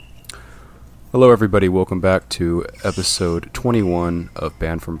Hello, everybody. Welcome back to episode 21 of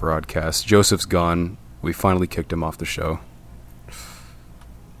Banned from Broadcast. Joseph's gone. We finally kicked him off the show.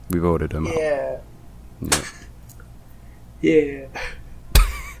 We voted him out. Yeah.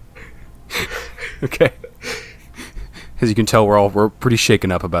 Okay. As you can tell, we're pretty shaken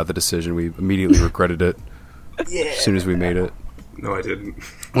up about the decision. We immediately regretted it as soon as we made it. No, I didn't.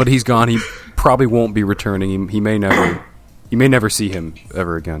 When he's gone, he probably won't be returning. He may never see him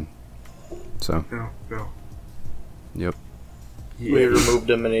ever again. So. No. Yep. Yeah. We removed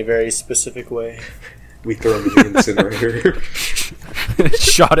him in a very specific way. We threw him in the incinerator.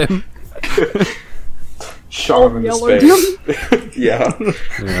 Shot him. Shot him in the space. Yeah.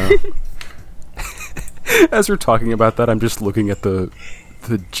 As we're talking about that, I'm just looking at the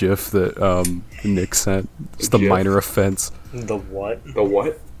GIF that Nick sent. It's the GIF? minor offense. The what? The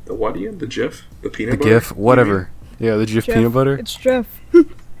what? The what again? The GIF? The peanut The butter? GIF, whatever. Yeah, the GIF peanut butter. It's Jeff.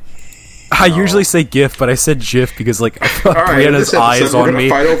 I usually say GIF, but I said GIF because, like, I felt All right, Brianna's eyes on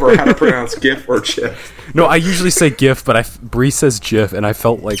me. We're going to fight over how to pronounce GIF or GIF. No, I usually say GIF, but Bree says GIF, and I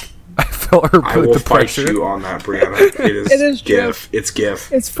felt her I put will the fight pressure. you on that, Brianna. It is GIF. GIF. It's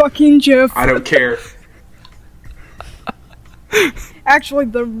GIF. It's fucking Jeff. I don't care. Actually,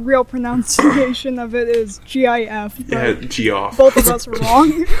 the real pronunciation of it is GIF. But Yeah, G-off. both of us were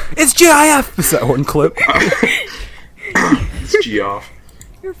wrong. It's GIF! Is that one clip? It's G-off.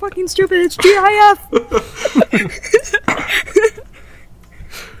 You're fucking stupid. It's GIF.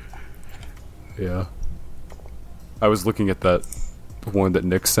 Yeah. I was looking at that one that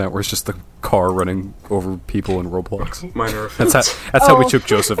Nick sent where it's just the car running over people in Roblox. Minor offense. That's how we took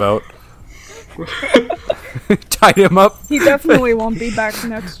Joseph out. Tied him up. He definitely won't be back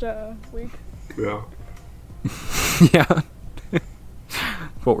next week. Yeah. Yeah.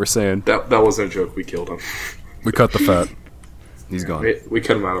 What we're saying. That wasn't a joke. We killed him. We cut the fat. He's gone. We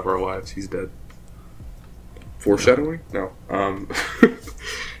cut him out of our lives. He's dead. Foreshadowing? No. I'm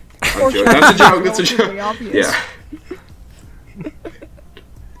joking. That's a joke. That's a joke. Obvious. Yeah.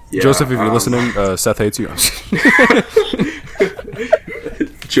 Yeah, Joseph, if you're listening, Seth hates you. From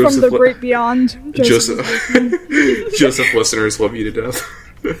the great beyond. Joseph listeners love you to death.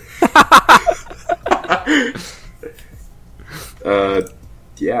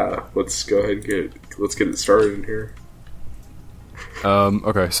 Yeah, let's go ahead and get it started in here.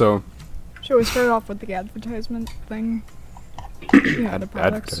 Okay, so Shall we start off with the advertisement thing? Yeah, the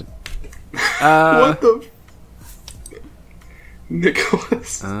products. What the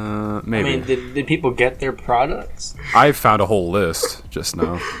Nicholas? Maybe. I mean, did people get their products? I found a whole list just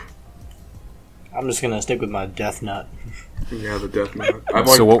now. I'm just gonna stick with my Death Nut. Yeah, the Death Note. I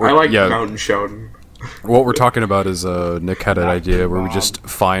like Mountain Shouting. What we're talking about is Nick had an idea where we just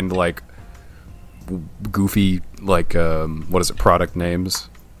find like goofy product names.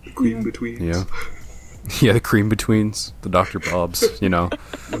 Queen Betweens. Yeah. Yeah, the Cream Betweens, the Dr. Bob's, The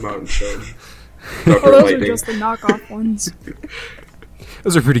Mountain Shouting. Oh, those are just the knockoff ones.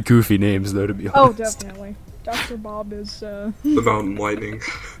 Those are pretty goofy names, though, to be Oh, honest. definitely. Dr. Bob is, The Mountain Lightning.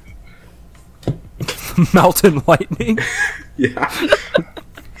 Mountain Lightning? Yeah.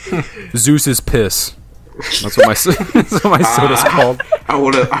 Zeus's Piss. That's what my soda's called. I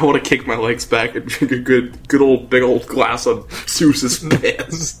wanna kick my legs back and drink a good old big old glass of Zeus's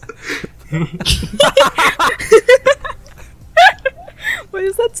piss. Why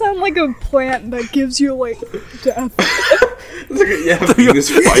does that sound like a plant that gives you, like, death? It's like Venus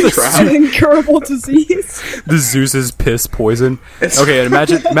flytrap. An incurable disease. The Zeus's Piss poison. Okay, and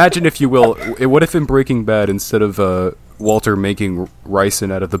imagine if you will, what if in Breaking Bad, instead of Walter making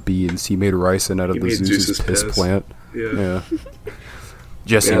ricin out of the beans, he made ricin out of the Zeus's piss plant? Yeah.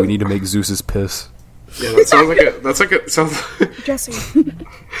 Jesse, we need to make Zeus's Piss. Yeah, that sounds Jesse.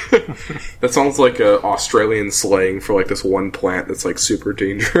 That sounds like a Australian slang for like this one plant that's like super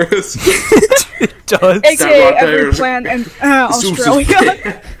dangerous. It does. AKA every plant in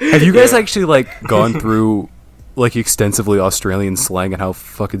Australia. Have you guys actually like gone through like extensively Australian slang and how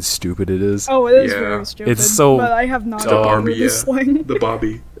fucking stupid it is? Oh, it is Yeah. very stupid. It's so But I have not The gone Barbie, through the slang. The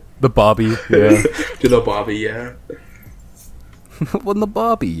Bobby. The Bobby, yeah. The Bobby, yeah. When the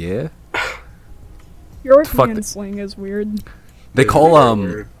Bobby, yeah. European slang is weird. They call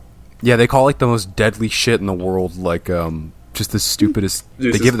Weird. yeah, they call like the most deadly shit in the world like just the stupidest.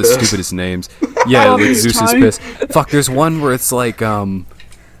 Zeus's they give it the piss. stupidest names. Yeah, like Bobby's Zeus's tongue. piss. Fuck, there's one where it's like a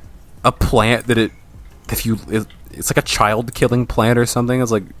plant that it's like a child killing plant or something.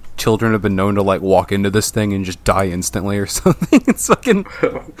 It's like children have been known to like walk into this thing and just die instantly or something. It's fucking.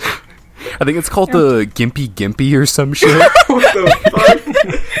 I think it's called the Gimpy Gimpy or some shit. What the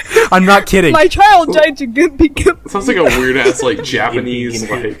fuck? I'm not kidding. My child died to Gimpy Gimpy. Sounds like a weird ass like Japanese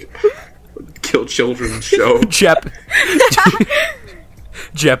Gimpy. like kill children show.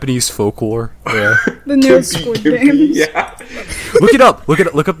 Japanese folklore. Yeah. The new Squid Games. Yeah. Look it up. Look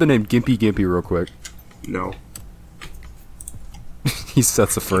up the name Gimpy Gimpy real quick. No. He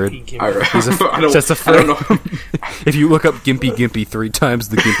sets afraid. I don't, Sets I afraid. don't know. If you look up Gimpy Gimpy 3 times,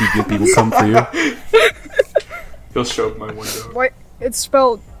 the Gimpy Gimpy will come for you. He'll show up my window. What? It's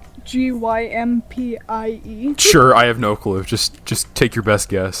spelled Gympie. Sure, I have no clue. Just take your best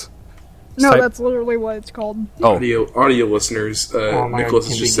guess. No, Type- that's literally what it's called. Oh, Audio listeners, my Nicholas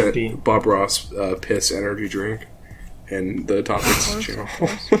has God, just Gimpy sent Bob Ross piss energy drink. And the topics channel.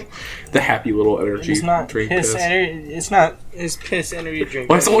 The happy little energy It's not drink piss. piss. It's not. It's piss energy drink.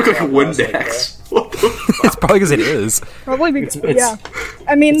 Why does it look like a Bob Ross Windex? that. What the fuck? it's probably because it is. Probably because, It's- yeah.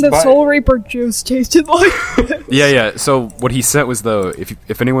 I mean, the by- Soul Reaper juice tasted like this. Yeah. So what he sent was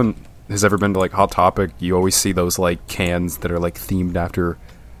if anyone has ever been to like Hot Topic, you always see those like cans that are like themed after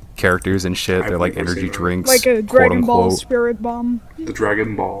characters and shit. They're I've like never energy seen that. drinks, Like a quote Dragon Ball unquote. Spirit Bomb. The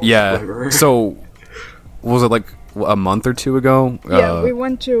Dragon Ball flavor. Yeah. So was it like a month or two ago? Yeah, we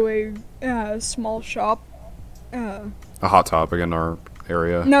went to a small shop. A Hot Topic in our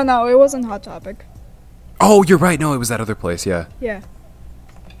area. No, it wasn't Hot Topic. Oh, you're right. No, it was that other place. Yeah. Yeah.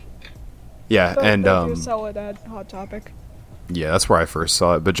 Yeah, But and they do sell it at Hot Topic. yeah, that's where I first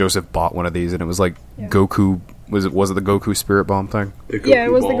saw it. But Joseph bought one of these, and it was like Yeah. Goku. Was it the Goku Spirit Bomb thing? The Yeah, it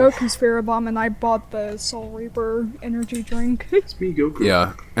Goku was ball. the Goku Spirit Bomb, and I bought the Soul Reaper energy drink. It's me, Goku.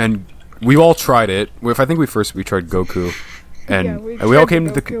 Yeah, and we all tried it. I think we tried Goku, and yeah, we tried all came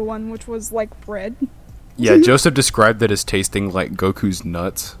the to Goku one, which was like red. yeah. Joseph described it as tasting like Goku's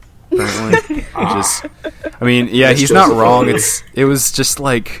nuts. Apparently, I mean, yeah, Yes, he's not Joseph. wrong. It was just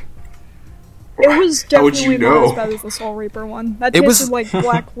like It was How would definitely you not know? as bad as the Soul Reaper one. That It tasted was- like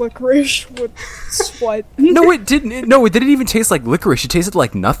black licorice with sweat. no, it didn't. No, it didn't even taste like licorice. It tasted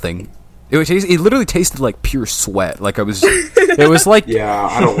like nothing. It literally tasted like pure sweat. Like it was like Yeah,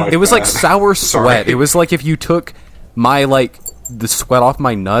 I don't like it was that. like sour Sorry. sweat. It was like if you took the sweat off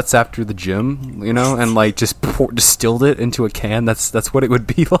my nuts after the gym, and like just distilled it into a can. That's what it would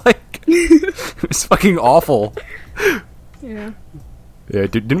be like. It was fucking awful. Yeah. Yeah,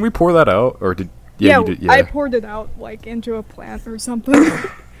 didn't we pour that out or did? Yeah, you did, yeah. I poured it out like into a plant or something.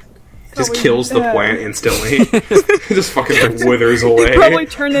 Just Probably, kills the plant instantly. Just fucking like withers away. Probably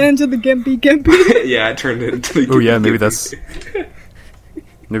turned it into the Gimpy. Yeah, it turned it into the. Oh yeah, maybe that's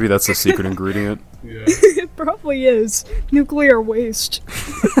the secret ingredient. Yeah. It probably is. Nuclear waste.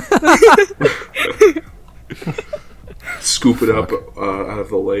 Scoop it up out of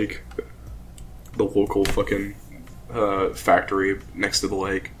the lake. The local fucking factory next to the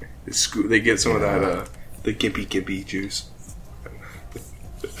lake. They get some of that the gimpy juice.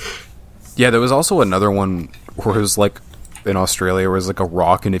 Yeah, there was also another one where it was like in Australia where it was like a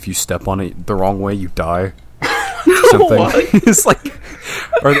rock, and if you step on it the wrong way, you die. Something. It's like,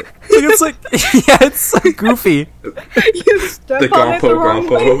 it's like, yeah, it's so goofy. You step The on it the wrong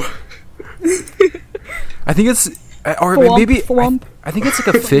way. gompo. I think it's, or Flump, maybe flump. I think it's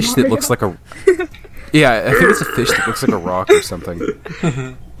like a fish that looks like a. Yeah, I think it's a fish that looks like a rock or something.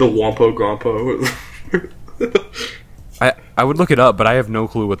 The wampo gompo. I would look it up, but I have no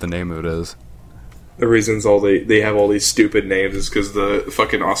clue what the name of it is. The reasons they have all these stupid names is because the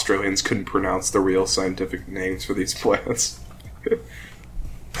fucking Australians couldn't pronounce the real scientific names for these plants.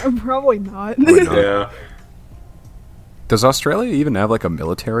 Probably not. Yeah. Does Australia even have like a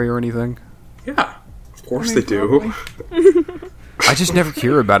military or anything? Yeah. Of course I mean, they do. probably. I just never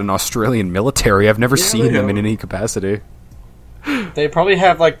hear about an Australian military. I've never Yeah, seen they them have. in any capacity. They probably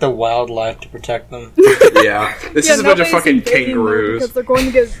have like the wildlife to protect them. Yeah. This Yeah, is a bunch of nobody's fucking invading them kangaroos. because they're going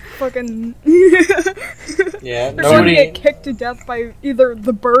to get fucking. Yeah, They're going to get nobody. kicked to death by either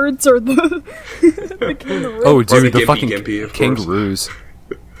the birds or the kangaroo. Oh, Or dude, the the fucking gimpy, of course. kangaroos.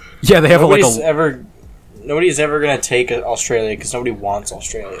 Yeah, they have like a. Nobody's ever gonna take Australia because nobody wants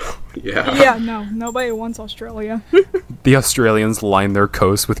Australia. Yeah. Yeah, no, nobody wants Australia. The Australians line their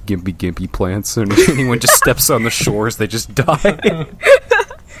coast with gimpy plants, and if anyone just steps on the shores, they just die.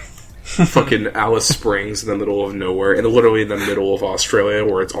 Fucking Alice Springs in the middle of nowhere, and literally in the middle of Australia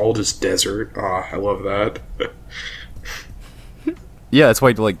where it's all just desert. Ah, I love that. Yeah, that's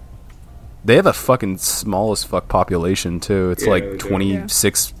why like they have a fucking small as fuck population too. It's Yeah, they like do.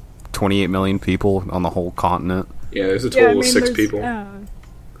 26, 28 million people on the whole continent. Yeah, there's a Yeah, I total mean, of 6 there's, people.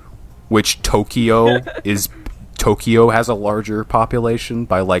 Which Tokyo has a larger population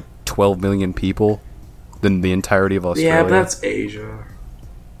by like 12 million people than the entirety of Australia. Yeah, but that's Asia.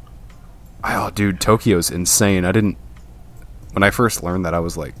 Oh, dude, Tokyo's insane. When I first learned that, I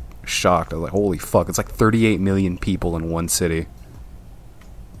was like shocked. I was like, holy fuck, it's like 38 million people in one city.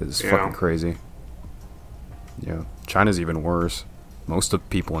 It's Yeah. fucking crazy. Yeah, China's even worse. Most of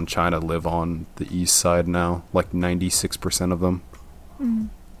people in China live on the east side now, like 96% of them. Mm.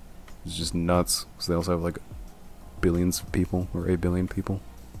 It's just nuts, because they also have like billions of people, or 8 billion people.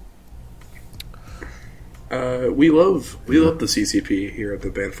 We love the CCP here at the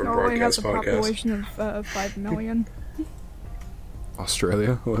Band from Norway has Broadcast a podcast. population of 5 million.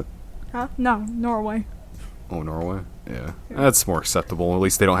 Australia? What? Huh? No, Norway. Oh, Norway? Yeah. That's more acceptable. At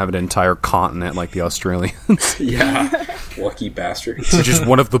least they don't have an entire continent like the Australians. Yeah, lucky bastards. It's just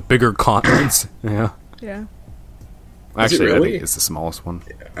one of the bigger continents. Yeah. Yeah. Actually, I really? think it's the smallest one.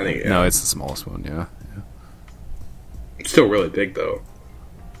 I think No, it's the smallest one, yeah. it's still really big though.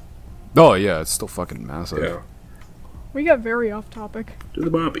 Oh, yeah, it's still fucking massive. Yeah, We got very off topic. to the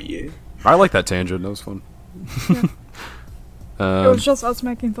Bobby. Yeah. I like that tangent. That was fun. It was just us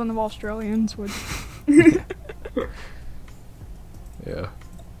making fun of Australians, which Yeah.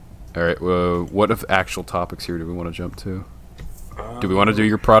 Alright, what of actual topics here do we want to jump to? Do we want to do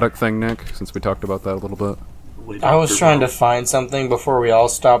your product thing, Nick, since we talked about that a little bit? I was trying to find something before we all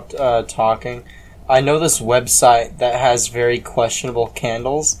stopped talking. I know this website that has very questionable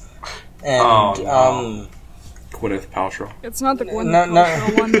candles, and Oh, no. Gwyneth Paltrow. it's not the one No, no.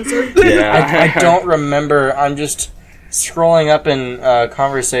 one, is it? Yeah, I don't remember. I'm just scrolling up in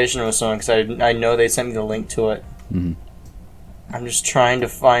conversation with someone because I know they sent me the link to it. Mhm. I'm just trying to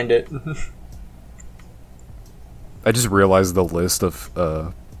find it. I just realized the list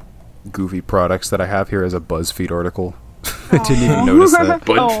of goofy products that I have here as a BuzzFeed article. I didn't even notice that.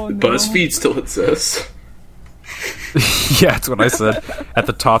 But Oh, no. BuzzFeed still exists. Yeah, that's what I said. At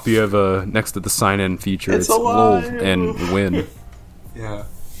the top, you have next to the sign-in feature, It's it's lol alive. and win Yeah,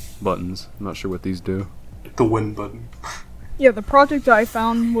 buttons. I'm not sure what these do. the win button. Yeah, the project I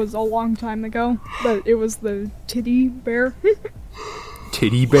found was a long time ago, but it was the titty bear.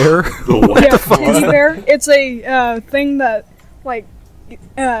 Titty bear? The what? Yeah, titty bear. It's a thing that, like,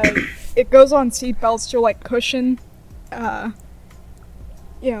 it goes on seatbelts to, like, cushion, not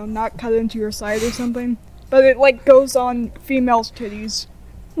cut into your side or something. But it, like, goes on females' titties.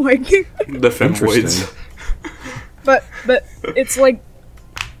 Like, The femboids. but it's, like,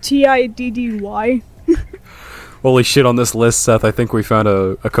 TIDDY. Holy shit, on this list, Seth, I think we found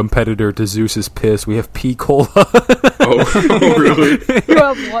a competitor to Zeus's piss. We have P. Cola. Oh, really? You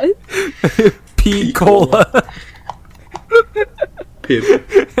have what? P. Cola. Pib.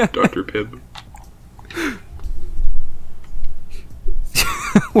 Dr. Pib.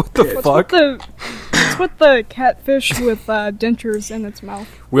 What the fuck? It's with the catfish with dentures in its mouth.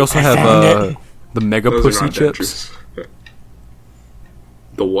 We also have the Mega Those Pussy are not Chips. dentures.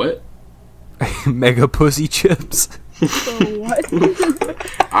 The what? Mega Pussy Chips. So what?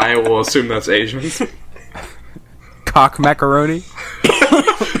 I will assume that's Asian. Cock macaroni.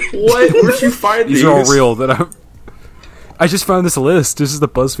 What? Where'd you find these? These are all real. I just found this list. This is the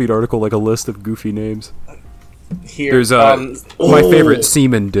BuzzFeed article, like a list of goofy names. Here, There's my favorite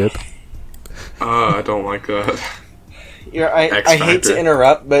semen dip. I don't like that. I hate to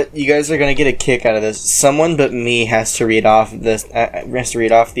interrupt, but you guys are gonna get a kick out of this. Someone but me has to read off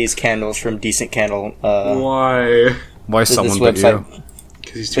these candles from Decent Candle. Why? Why this someone but website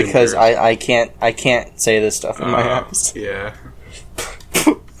you? because I can't say this stuff in my house. Yeah.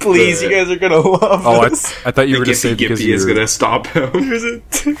 Please, you guys are gonna love Oh, this. I thought you were The going to say Gippy because Gippy is you're... gonna stop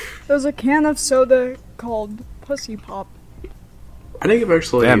him. There's a can of soda called Pussy Pop. I think I've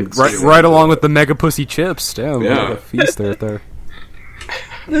actually... Damn, right along with the Mega Pussy Chips. Damn, Yeah. what a feast right there.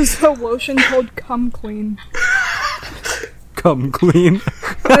 There's a lotion called Cum Clean. Come clean.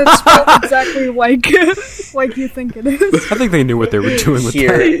 And it's spelled exactly like you think it is. I think they knew what they were doing with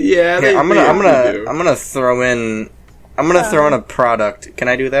Here. that. Yeah, Here, I'm do. gonna throw in a product. Can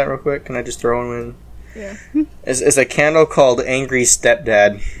I do that real quick? Can I just throw one in? Yeah. It's a candle called Angry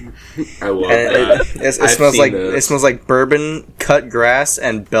Stepdad. I love And that. it I've smells seen like this. it smells like bourbon, cut grass,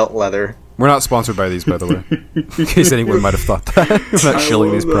 and belt leather. We're not sponsored by these, by the way. In case anyone might have thought that. We're not I shilling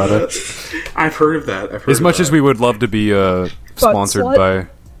love these that. products. I've heard of that. I've heard As much of as that. we would love to be sponsored slut?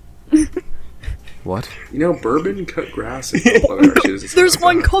 by... What? You know, bourbon, cut grass, and belt leather actually doesn't There's sound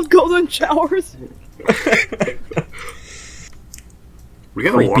one bad. called Golden Showers. We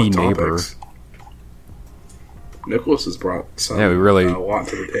got a Creepy lot of neighbor. topics. Nicholas has brought some Yeah, we really- a lot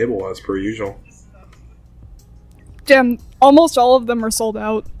to the table as per usual. Damn, almost all of them are sold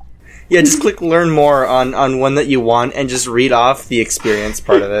out. Yeah, just click learn more on one that you want and just read off the experience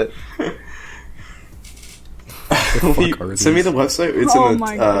part of it. Fuck are Send me these? the website. It's Oh in the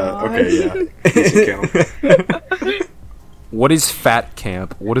my God. okay, yeah. Decent Candle. What is fat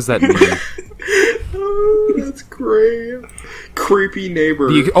camp? What does that mean? That's great. Creepy neighbor.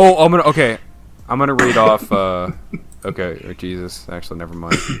 I'm gonna read off. Okay, Jesus. Actually, never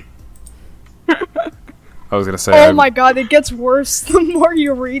mind. I was gonna say. Oh my god, it gets worse the more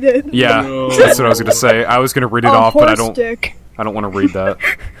you read it. Yeah, that's what I was gonna say. I was gonna read it off, but I don't. Dick. I don't want to read that.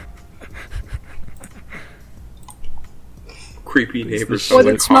 Creepy neighbor. What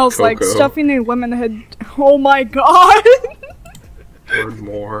it smells like, stuffing a lemon head. Oh my god! Or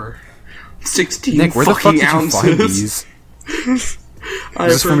more. 16 Nick, where the fuck did ounces. you find these? Is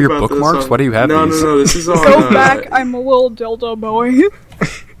this from your bookmarks? Why do you have these? No, this is on... Go back, I'm a little dildo boy.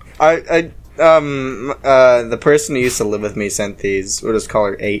 The person who used to live with me sent these. We'll just call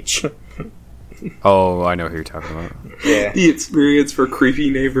her H. Oh, I know who you're talking about. Yeah. The experience for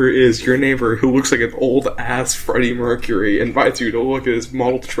creepy neighbor is your neighbor who looks like an old ass Freddie Mercury invites you to look at his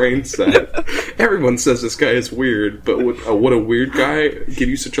model train set. Everyone says this guy is weird, but would a weird guy give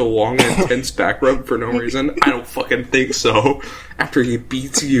you such a long and intense back rub for no reason? I don't fucking think so. After he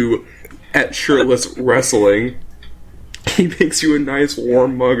beats you at shirtless wrestling, he makes you a nice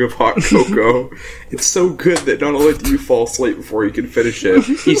warm mug of hot cocoa. It's so good that not only do you fall asleep before you can finish it,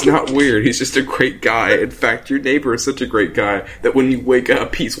 he's not weird, he's just a great guy. In fact, your neighbor is such a great guy that when you wake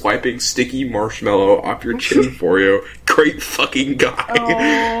up, he's wiping sticky marshmallow off your chin for you. Great fucking guy.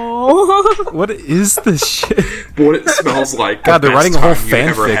 Oh. What is this shit? What it smells like. God, they're writing a whole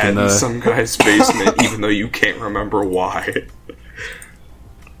fanfic in some guy's basement, even though you can't remember why.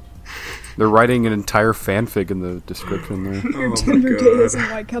 They're writing an entire fanfic in the description there. Your Tinder date isn't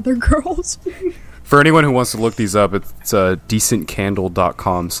like other girls. For anyone who wants to look these up, it's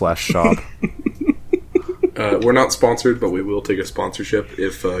decentcandle.com/shop. We're not sponsored, but we will take a sponsorship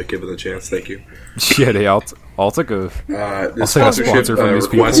if given the chance. Thank you. Shit, hey, I'll take a... The sponsorship sponsorship from these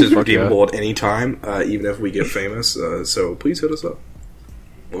request people. is redeemable at any time, even if we get famous. So please hit us up.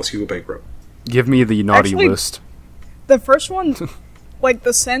 Unless you go bankrupt. Give me the naughty Actually, list. The first one... Like,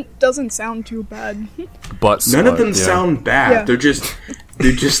 the scent doesn't sound too bad. But none of them sound bad. Yeah. They're just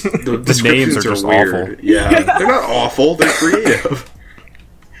the descriptions names are just weird. awful. Yeah, they're not awful. They're creative.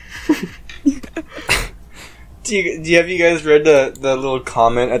 Have you guys read the little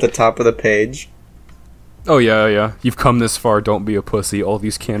comment at the top of the page? Oh, yeah. You've come this far, don't be a pussy. All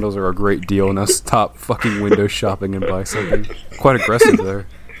these candles are a great deal. Now stop fucking window shopping and buy something. Quite aggressive there.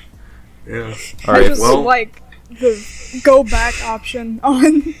 Yeah. Alright, I just like the go back option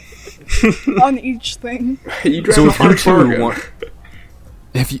on each thing. So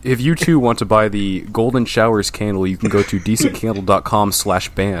if you two want to buy the Golden Showers candle, you can go to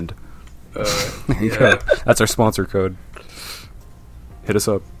decentcandle.com/band. There you go. That's our sponsor code. Hit us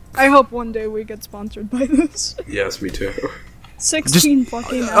up. I hope one day we get sponsored by this. Yes, me too. 16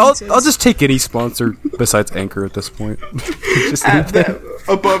 fucking ounces. I'll just take any sponsor besides Anchor at this point. Just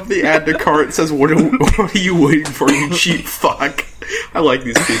Above the add to cart says, what are you waiting for, you cheap fuck? I like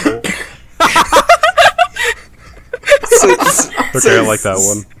these people. Okay, I like that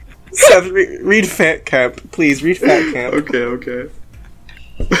one. Seth, read Fat Cap. Please, read Fat Cap. Okay.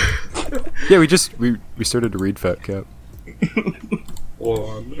 Yeah, we started to read Fat Cap. Hold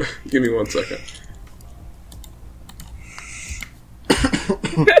on. Give me 1 second.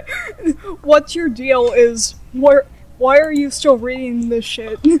 What's your deal is, why are you still reading this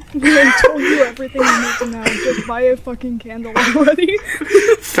shit? I told you everything you need to know. Just buy a fucking candle already.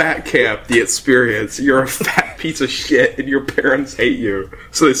 Fat Cap, the experience. You're a fat piece of shit and your parents hate you.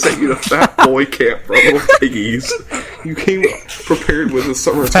 So they sent you to fat boy camp for little piggies. You came prepared with a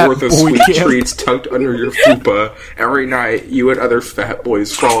summer's worth of sweet treats tucked under your fupa. Every night, you and other fat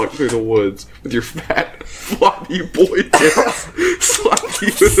boys frolic through the woods with your fat, floppy boy tits slapping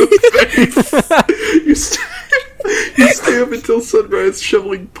you in the face. You stay up until sunrise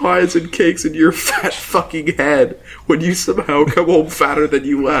shoveling pies and cakes in your fat fucking head. When you somehow come home fatter than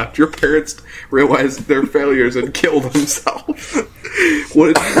you left, your parents realize their failures and kill themselves.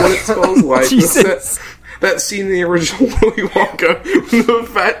 What it smells like. That scene in the original Willy Wonka when the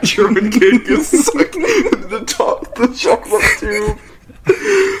fat German kid gets sucked into the top of the chocolate tube.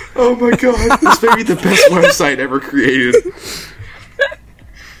 Oh my god, this may be the best website ever created.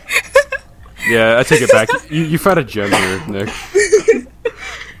 Yeah, I take it back. You found a gem here, Nick.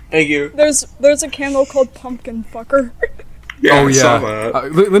 Thank you. There's a candle called Pumpkin Fucker. Yeah, oh I saw yeah.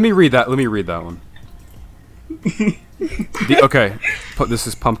 that. Let me read that. Let me read that one. Okay, this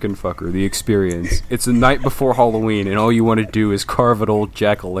is Pumpkin Fucker, the experience. It's the night before Halloween, and all you want to do is carve an old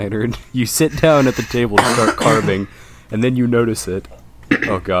jack-o'-lantern. You sit down at the table to start carving, and then you notice it.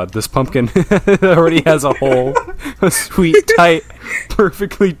 Oh god, this pumpkin already has a hole. A sweet, tight,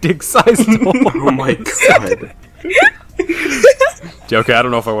 perfectly dick-sized hole. Oh my god. Yeah, okay, I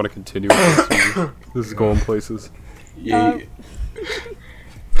don't know if I want to continue with this. This is going places. Yeah.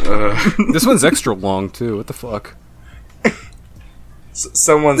 This one's extra long, too. What the fuck?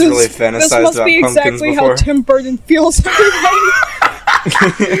 Someone's really fantasized this must about be pumpkins exactly before. how Tim Burton feels every night.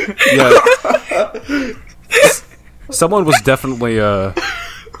 Yeah. Someone was definitely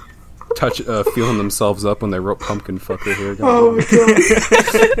feeling themselves up when they wrote Pumpkin Fucker here. Oh my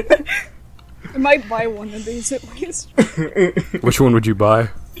god. I might buy one of these at least. Which one would you buy?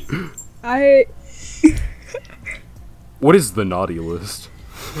 What is the naughty list?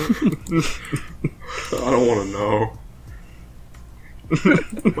 I don't want to know.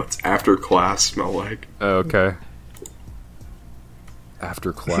 What's after class smell like? Oh, okay.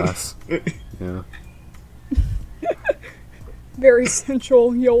 After class. Yeah. Very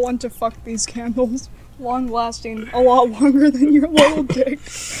sensual. You'll want to fuck these candles. Long lasting, a lot longer than your little dick.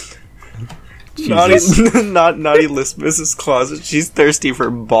 Naughty list, Mrs. Closet. She's thirsty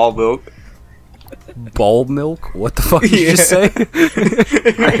for ball milk. Ball milk? What the fuck did you just say?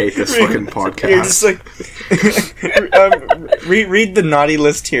 I hate this fucking podcast. You're just like, read the naughty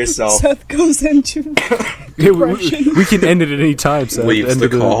list to yourself. Seth goes into depression. We can end it at any time, Seth. Leaves end the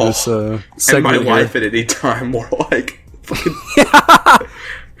call. This, and segment my here. life at any time, more like fucking.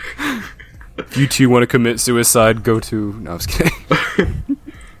 If you two want to commit suicide, go to... No, I was kidding.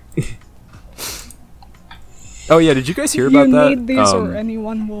 Oh yeah, did you guys hear about that? You need these or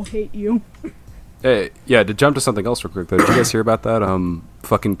anyone will hate you. Hey, yeah, to jump to something else real quick though, did you guys hear about that?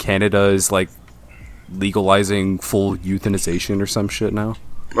 Fucking Canada is like legalizing full euthanization or some shit now.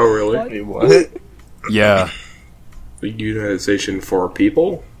 Oh really? What? Wait, what? Yeah. The euthanization for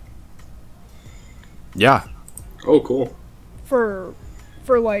people? Yeah. Oh cool. For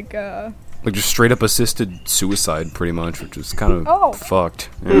like, Like just straight up assisted suicide pretty much, which is kind of Oh. fucked.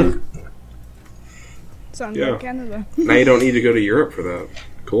 Yeah. sounds Yeah. like Canada. Now you don't need to go to Europe for that.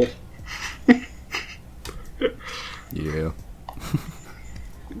 Cool. Yeah.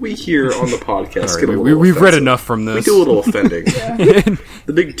 We here on the podcast All right, get a little we've read offensive. enough from We this. do a little offending. Yeah.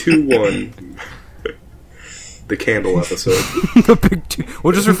 The big 2-1. The candle episode. The big two.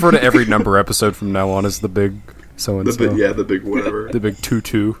 We'll just refer to every number episode from now on as the big so and The so. big whatever. The big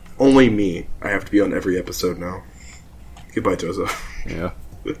 2-2. Only me. I have to be on every episode now. Goodbye, Joseph. Yeah.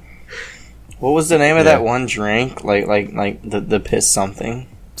 What was the name of Yeah. that one drink? Like the piss something?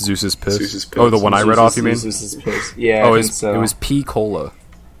 Zeus's piss. Zeus's piss. Oh, the one I read off, you mean? Zeus's piss. Yeah, Oh, I it think was, so. it was pea cola.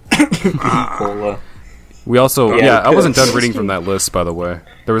 Cola. We also, Yeah, yeah, I wasn't piss. done reading from that list, by the way.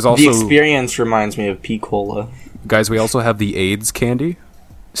 There was The also, experience reminds me of P-Cola. guys, we also have the AIDS candy,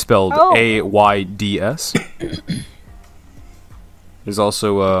 spelled Oh. AIDS. There's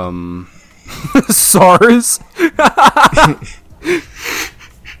also, SARS.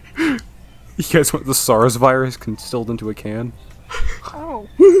 You guys want the SARS virus instilled into a can? Oh.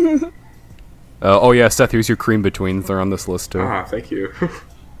 Oh yeah, Seth, here's your cream betweens. They're on this list too. Thank you.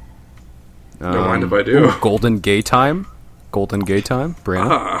 Don't mind if I do. Ooh, Golden Gay Time. Golden Gay Time. Brianna.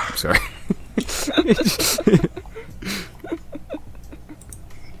 Ah. Sorry.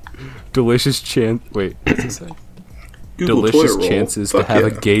 Delicious chance. Wait, what's it say? Google Delicious toilet roll. chances to Fuck have yeah.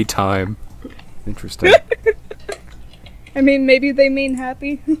 a gay time. Interesting. I mean, maybe they mean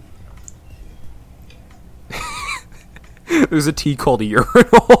happy. There's a tea called a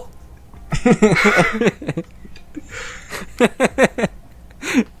urinal.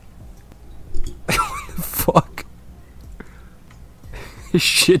 What the fuck?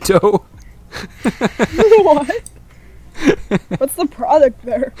 Shitto. What? What's the product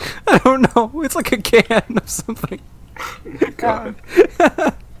there? I don't know. It's like a can of something. God.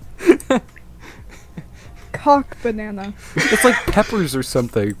 Cock banana. It's like peppers or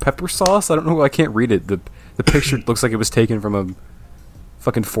something. Pepper sauce? I don't know. I can't read it. The picture looks like it was taken from a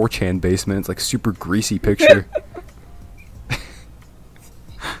fucking 4chan basement. It's like super greasy picture.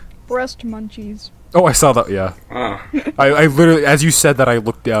 Breast munchies. Oh, I saw that. Yeah. Ah. I literally, as you said that, I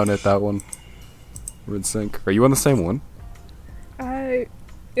looked down at that one. We're in sync. Are you on the same one?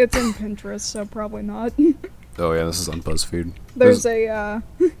 It's in Pinterest, so probably not. Oh yeah, this is on BuzzFeed. There's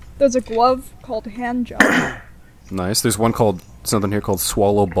a glove called hand job. Nice. There's one called something here called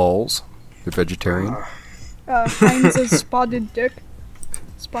Swallow Balls. They're vegetarian. Heinz's spotted dick.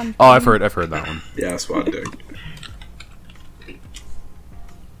 Sponge. Oh, I've heard that one. Yeah, spot dick.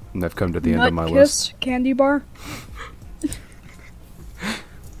 And I've come to the Nut end of my kiss list. candy bar.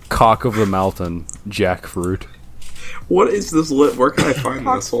 Cock of the mountain, jackfruit. What is this lit? Where can I find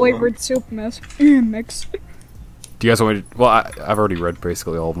Cock this? Hold on. flavored soup mix. Do you guys want me to... Well, I've already read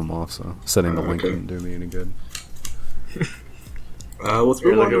basically all of them off, so sending the link Okay. wouldn't do me any good. Let's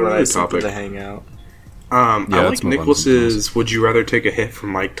You're move on looking to when I another something topic. to hang out. I like let's move on to Nicholas's would you rather take a hit from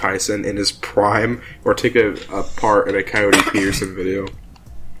Mike Tyson in his prime or take a part in a Coyote Peterson video?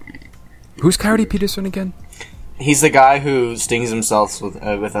 Who's Coyote Peterson again? He's the guy who stings himself with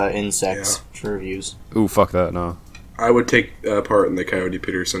insects for reviews. Ooh, fuck that, no. I would take part in the Coyote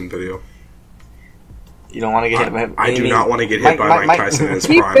Peterson video. You don't want to get hit by... I do not want to get hit by Mike Tyson in his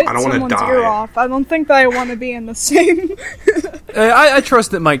He prime. bit I don't want to someone's ear die. off. I don't think that I want to be in the same... I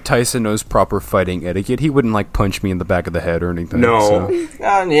trust that Mike Tyson knows proper fighting etiquette. He wouldn't, like, punch me in the back of the head or anything. No. So.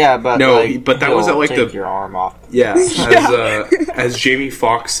 Yeah, but... No, like, but that was at, like, take your arm off. Yeah, as Jamie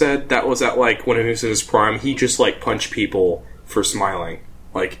Foxx said, that was at, like, when he was in his prime, he just, like, punched people for smiling.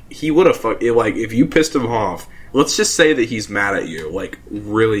 Like, he would have like, if you pissed him off, let's just say that he's mad at you, like,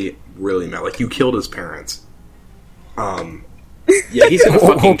 really, really mad. Like, you killed his parents. Yeah, he's gonna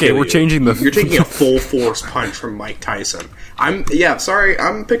fucking kill we're you. changing the... You're taking a full force punch from Mike Tyson. I'm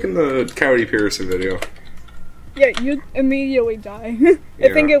picking the Coyote Peterson video. Yeah, you'd immediately die. I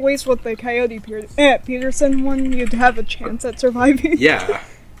think at least with the Coyote Peterson one, you'd have a chance at surviving. Yeah.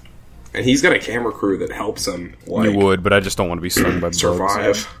 And he's got a camera crew that helps him, like... You would, but I just don't want to be stung by bugs.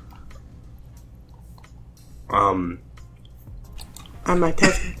 Survive. I'm Mike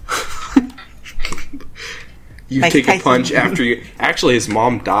Tyson. You Mike take Tyson. a punch after you... Actually, his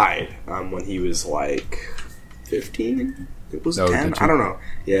mom died when he was, like, 15? It was 10? I don't know.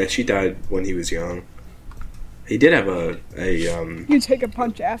 Yeah, she died when he was young. He did have a You take a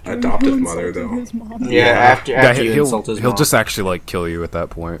punch after adoptive you mother, insulted though. his mom. Yeah, after you he'll, insult his he'll mom. just actually, like, kill you at that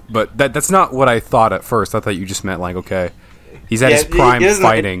point. But that's not what I thought at first. I thought you just meant, like, okay, he's at his prime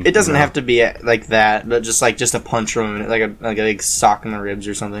fighting. It doesn't have to be like that, but just a punch from him, like a big sock in the ribs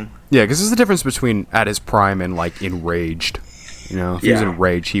or something. Yeah, because there's a difference between at his prime and, like, enraged. You know, if he was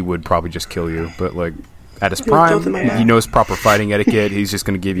enraged, he would probably just kill you. But, like, at his prime, he knows proper fighting etiquette. He's just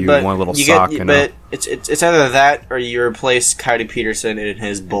going to give you one little sock. But it's either that or you replace Coyote Peterson in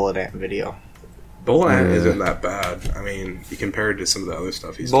his Bullet Ant video. Bullet Ant isn't that bad. I mean, you compare it to some of the other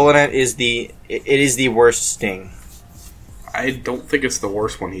stuff he's Bullet done. Ant is the worst sting. I don't think it's the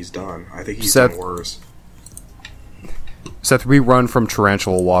worst one he's done. I think he's Seth- done worse. Seth, we run from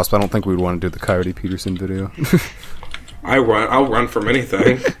Tarantula Wasp. I don't think we'd want to do the Coyote Peterson video. I'll run from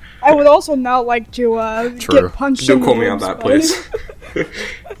anything. I would also not like to True. get punched Don't in call the me on ribs that, by- please.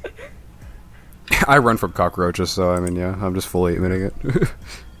 I run from cockroaches, so I mean, yeah, I'm just fully admitting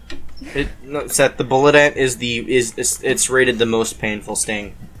it. Seth, the Bullet Ant it's rated the most painful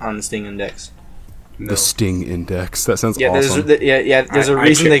sting on the Sting Index. No. The Sting Index. That sounds Yeah, awesome. there's a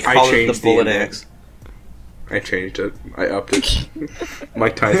reason they call it the Bullet Ant. I changed it. I upped it.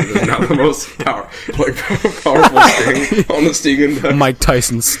 Mike Tyson is now the most powerful sting on the Sting Index. Mike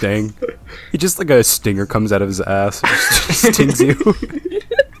Tyson Sting. He just like a stinger comes out of his ass and just stings you.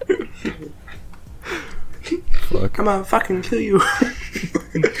 Fuck. I'm gonna fucking kill you.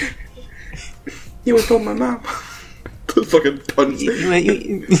 You would told my mom. Fucking punch.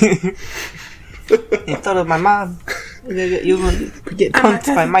 You thought of my mom. You get punched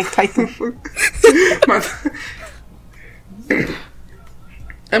by Mike Tyson.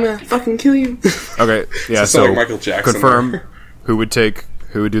 I'm gonna fucking kill you. Okay, yeah, So so like Michael Jackson confirm there. who would do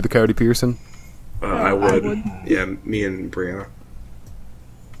the Coyote Peterson? I would. would. Yeah, me and Brianna.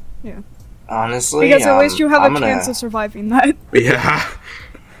 Yeah. Honestly, Because at least you have I'm a chance of surviving that. Yeah.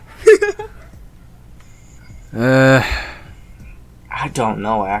 I don't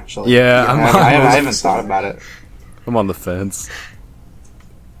know, actually. Yeah, I haven't thought about it. I'm on the fence.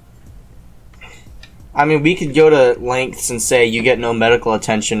 I mean, we could go to lengths and say you get no medical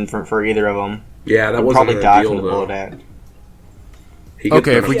attention for either of them. Yeah, that You'd wasn't probably a die deal, from the though. Bullet Ant. He gets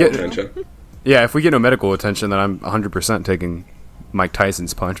Okay, if we medical get- attention. Yeah, if we get no medical attention, then I'm 100% taking Mike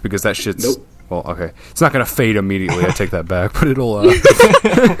Tyson's punch because that shit's. Nope. Well, okay, it's not gonna fade immediately. I take that back, but it'll.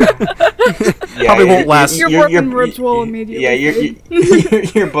 Probably won't last. Your broken ribs will immediately Yeah,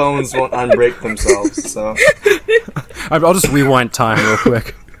 your bones won't unbreak themselves. So I'll just rewind time real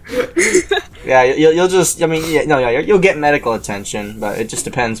quick. yeah, you'll just. I mean, you'll get medical attention, but it just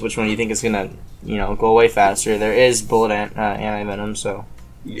depends which one you think is gonna, go away faster. There is Bullet Ant anti-venom, so.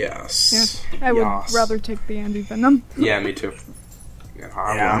 Yes. Yeah, I would Yes. rather take the anti-venom. Yeah, me too. Yeah,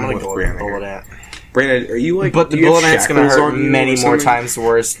 I'm gonna go with Brianna Bullet here. Ant. Brandon, are you like? But the do you have Bullet Ant's gonna shackles hurt on you many or more something? times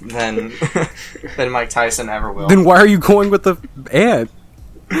worse than Mike Tyson ever will. Then why are you going with the ant?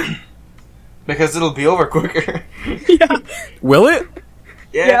 Because it'll be over quicker. Yeah. Will it?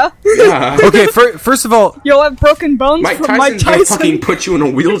 Yeah. Okay, first of all, You'll have broken bones Mike from Tyson's Mike gonna Tyson. fucking put you in a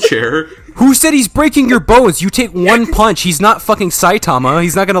wheelchair. who said he's breaking your bones? You take one punch. He's not fucking Saitama.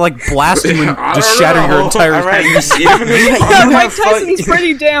 He's not gonna like blast you and I just don't shatter know. your entire. All right, Yeah, Mike have fun. Tyson's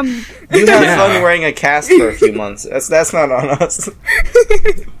pretty damn. You have fun wearing a cast for a few months. That's not on us.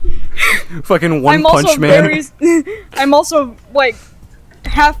 Fucking One I'm Punch also Man. I'm also like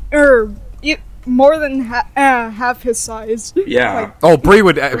half or more than half his size. Yeah. Oh, Bree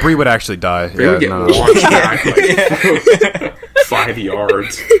would actually die. They would get no. launched back like 5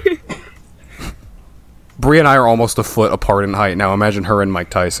 yards. Bree and I are almost a foot apart in height. Now imagine her and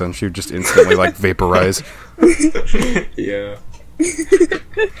Mike Tyson. She would just instantly like vaporize. Yeah.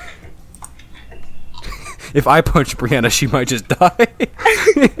 If I punch Brianna, she might just die.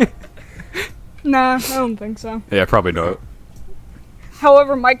 Nah, I don't think so. Yeah, probably not.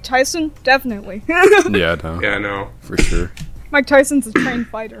 However, Mike Tyson, definitely. Yeah, no. Yeah, I know. For sure. Mike Tyson's a trained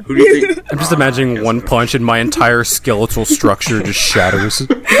fighter. Who do you think? I'm just imagining one punch and my entire skeletal structure just shatters.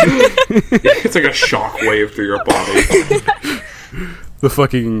 It's like a shockwave through your body. The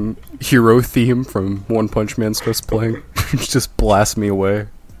fucking hero theme from One Punch Man starts playing. Just blasts me away.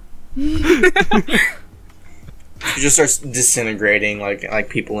 It just starts disintegrating like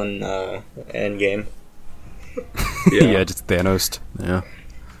people in Endgame. Yeah, just Thanos. Yeah.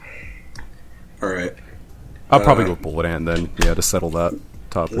 Alright. I'll probably go Bullet Ant then, yeah, to settle that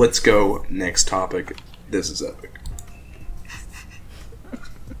topic. Let's go next topic. This is epic.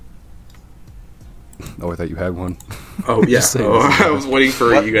 Oh, I thought you had one. Oh, yeah. Just saying. I was waiting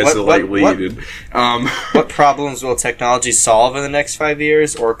for you guys to lead. What problems will technology solve in the next 5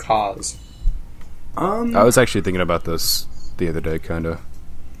 years or cause? I was actually thinking about this the other day, kind of,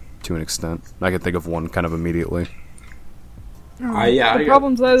 to an extent. I can think of one kind of immediately. The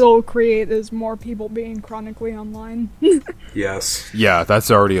problems that it'll create is more people being chronically online. Yes. Yeah,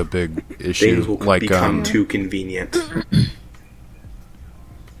 that's already a big issue. Things will become too convenient.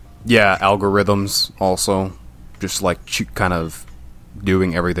 Yeah, algorithms also. Just like kind of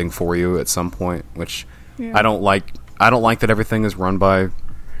doing everything for you at some point, which I don't like. I don't like that everything is run by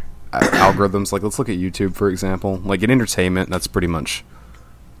algorithms. Like, let's look at YouTube, for example. Like, in entertainment, that's pretty much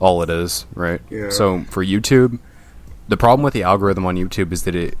all it is, right? Yeah. So, for YouTube, the problem with the algorithm on YouTube is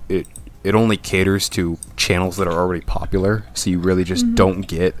that it only caters to channels that are already popular, so you really just don't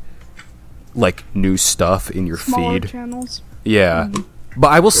get, like, new stuff in your Smaller feed. channels. Yeah. But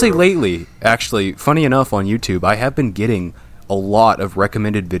I will say lately, actually, funny enough, on YouTube, I have been getting a lot of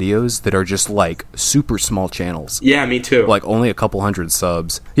recommended videos that are just, like, super small channels. Yeah, me too. Like, only a couple hundred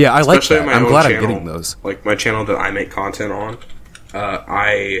subs. Yeah, I Especially like that. my I'm own glad channel, I'm getting those. Like, my channel that I make content on,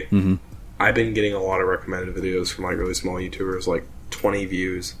 I've been getting a lot of recommended videos from, like, really small YouTubers, like 20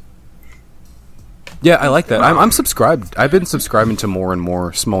 views. Yeah, I like that. I'm subscribed. I've been subscribing to more and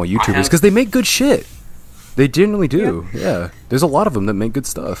more small YouTubers because they make good shit. They genuinely do. Yeah. There's a lot of them that make good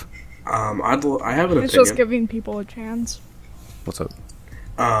stuff. I have an opinion. It's just giving people a chance. What's up?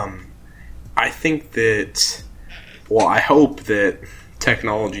 I think that, well, I hope that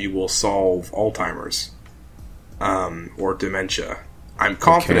technology will solve Alzheimer's, or dementia. I'm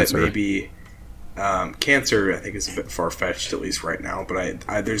confident cancer. maybe, cancer I think is a bit far-fetched, at least right now, but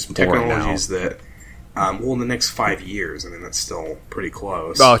there's technologies that, well, in the next 5 years, I mean, that's still pretty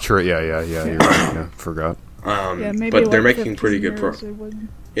close. Oh, true. Yeah, you're right. Yeah, forgot. Maybe but they're like making pretty good 15 years it would.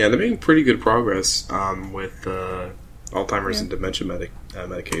 Yeah, they're making pretty good progress with Alzheimer's and dementia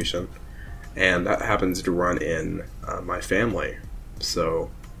medication, and that happens to run in my family. So,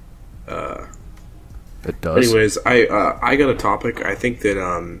 It does. anyways, I got a topic. I think that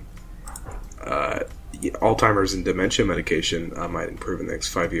Alzheimer's and dementia medication might improve in the next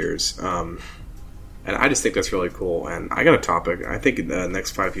 5 years. And I just think that's really cool. And I got a topic. I think in the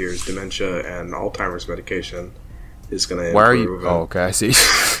next 5 years, dementia and Alzheimer's medication is going to improve. Why are you? Oh, okay, I see.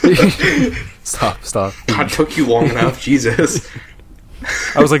 Stop. God, it took you long enough. Jesus.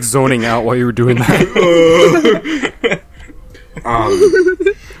 I was like zoning out while you were doing that.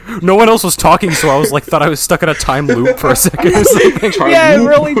 No one else was talking, so I was like, thought I was stuck in a time loop for a second. Yeah, it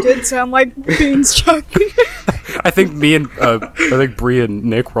really did sound like being stuck. I think me and Bree and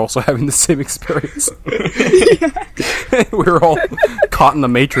Nick were also having the same experience. We were all caught in the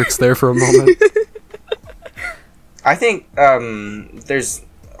Matrix there for a moment. I think there's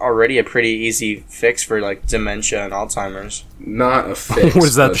already a pretty easy fix for like dementia and Alzheimer's. Not a fix. What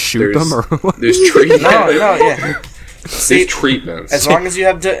is that? Shoot them or what? There's treatment. No, yeah. There's treatments. As long as you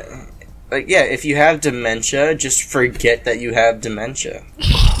have if you have dementia, just forget that you have dementia.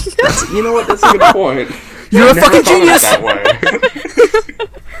 You know what? That's a good point. You're a Never fucking thought of it genius! that way.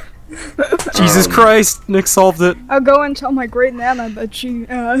 Jesus Christ, Nick solved it. I'll go and tell my great nana that she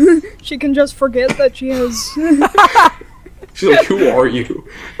can just forget that she has. She's like, who are you?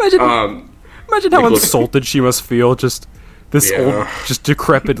 Imagine how insulted she must feel. Just this old, just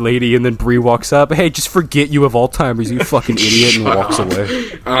decrepit lady, and then Bree walks up. Hey, just forget you have Alzheimer's, you fucking idiot, and walks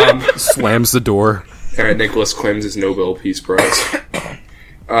away. Slams the door. Alright, Nicholas claims his Nobel Peace Prize.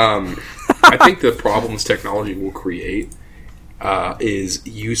 I think the problems technology will create is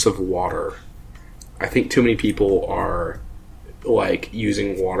use of water. I think too many people are like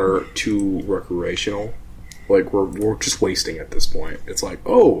using water too recreational. Like we're just wasting at this point. It's like,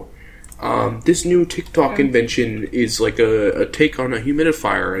 this new TikTok invention is like a take on a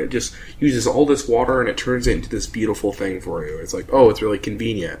humidifier, and it just uses all this water and it turns it into this beautiful thing for you. It's like, it's really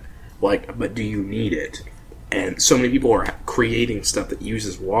convenient. Like, but do you need it? And so many people are creating stuff that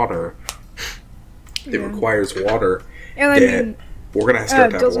uses water, that requires water, and I mean, we're gonna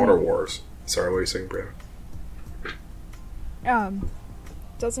start to have water wars. Sorry, what are you saying, Brianna?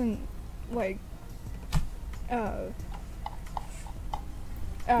 Doesn't like. Yes.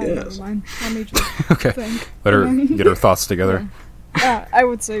 Never mind. Let me just Okay. think. Let her get her thoughts together. I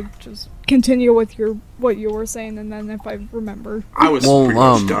would say just continue with what you were saying, and then if I remember. I was pretty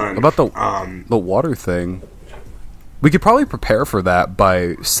much done. About the water thing. We could probably prepare for that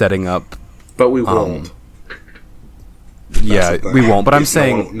by setting up. But we won't. Yeah, we won't. But I'm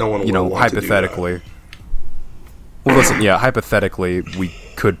saying, no one will want hypothetically. Well, listen. Yeah, hypothetically, we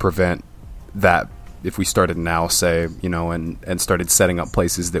could prevent that if we started now, say, and started setting up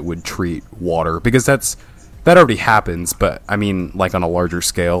places that would treat water, because that already happens. But I mean, like on a larger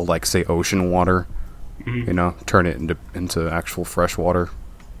scale, like say ocean water, turn it into actual fresh water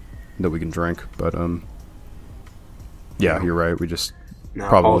that we can drink. But yeah, you're right. We just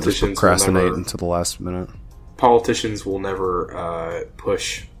probably just procrastinate until the last minute. Politicians will never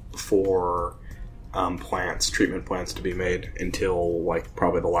push for treatment plants to be made until like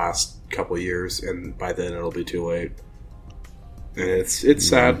probably the last couple of years, and by then it'll be too late. And it's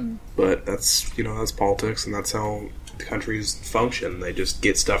sad, but that's that's politics, and that's how the countries function. They just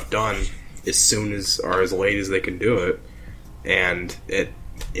get stuff done as soon as or as late as they can do it, and it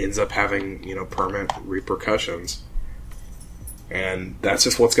ends up having permanent repercussions. And that's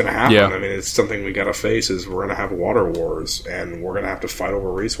just what's going to happen. Yeah. I mean, it's something we got to face. Is we're going to have water wars, and we're going to have to fight over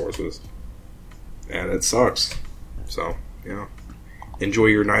resources, and it sucks. So enjoy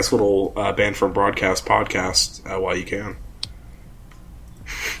your nice little Banned from Broadcast podcast while you can.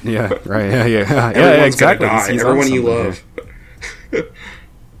 Yeah, right. Yeah, exactly. Everyone you love.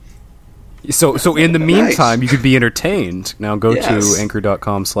 So in the meantime, you could be entertained. Now go to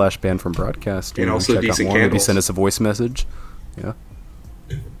anchor.com/bannedfrombroadcast and also check out decent more. Maybe candles. send us a voice message. Yeah.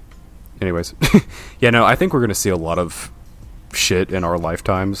 Anyways, I think we're gonna see a lot of shit in our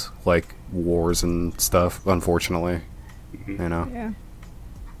lifetimes, like wars and stuff. Unfortunately, Yeah.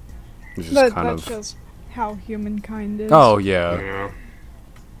 It's just That's just how humankind is. Oh yeah.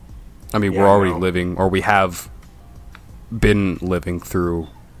 I mean, we're already living, or we have been living through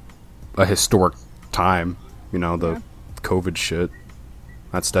a historic time. The COVID shit.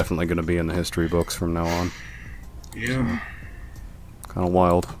 That's definitely going to be in the history books from now on. Yeah. Kind of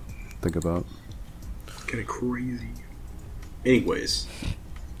wild to think about. Kind of crazy. Anyways.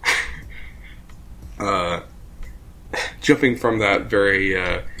 Jumping from that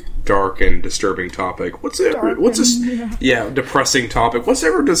very dark and disturbing topic. Depressing topic. What's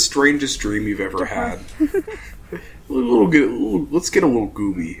ever the strangest dream you've ever had? Let's get a little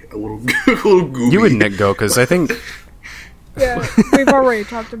gooby. A little gooby. You and Nick go, because I think... Yeah, we've already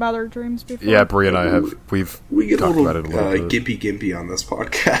talked about our dreams before. Yeah, Bree and I have. We get talked about it a little bit. Gimpy on this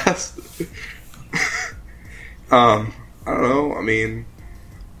podcast. I don't know. I mean,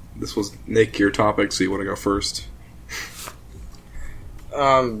 this was, Nick, your topic, so you want to go first?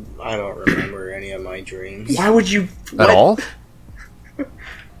 I don't remember any of my dreams. Why would you... At all?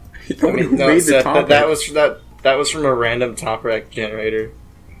 That was from a random topic generator.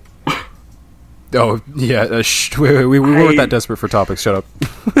 Oh, yeah. We weren't that desperate for topics. Shut up.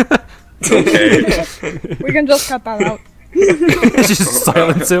 Okay. We can just cut that out. Just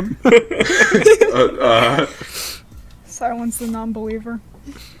silence him. Silence the non-believer.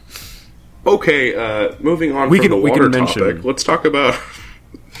 Okay, moving on from the water topic, let's talk about...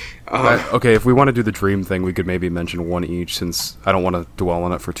 okay, if we want to do the dream thing, we could maybe mention one each, since I don't want to dwell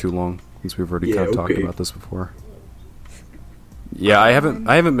on it for too long, since we've already kind of talked about this before. Yeah, I haven't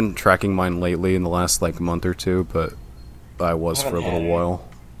been tracking mine lately in the last month or two, but I was for a little while.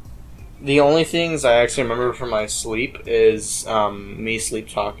 The only things I actually remember from my sleep is me sleep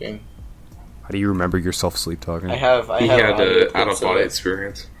talking. How do you remember yourself sleep talking? I had an out-of-body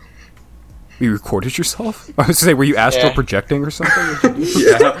experience. You recorded yourself? I was going to say, were you astral projecting or something?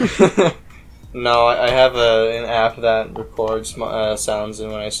 Yeah. No, I have an app that records sounds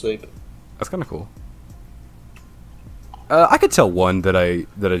when I sleep. That's kind of cool. I could tell one that I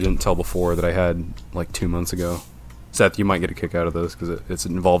didn't tell before that I had like 2 months ago. Seth, you might get a kick out of this because it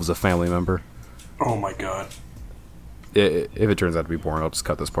involves a family member. Oh my god. If it turns out to be boring, I'll just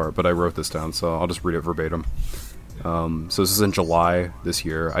cut this part. But I wrote this down, so I'll just read it verbatim. So this is in July this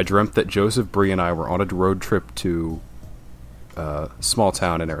year. I dreamt that Joseph, Bree, and I were on a road trip to a small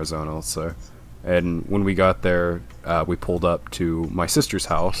town in Arizona, let's say. And when we got there, we pulled up to my sister's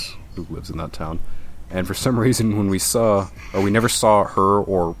house, who lives in that town. And for some reason, when we never saw her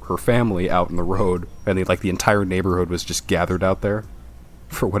or her family out in the road, and the entire neighborhood was just gathered out there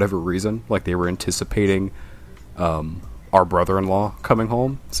for whatever reason. Like they were anticipating our brother-in-law coming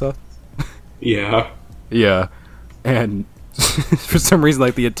home, Seth. Yeah. Yeah. And for some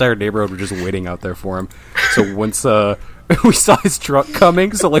reason, the entire neighborhood was just waiting out there for him. So once we saw his truck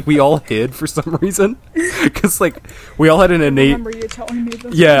coming, so we all hid for some reason, because we all had an innate. I remember you telling me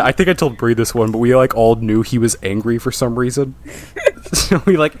this. Yeah, I think I told Bree this one, but we all knew he was angry for some reason, so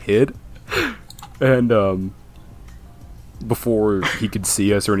we hid, and before he could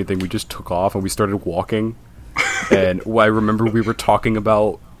see us or anything, we just took off and we started walking, and I remember we were talking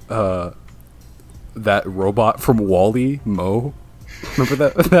about that robot from WALL-E, Mo. Remember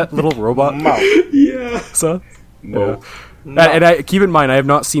that little robot? Mo. Yeah. So. Mo. No. And I keep in mind, I have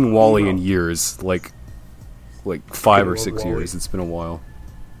not seen WALL-E in years, like 5 or 6 years. It's been a while.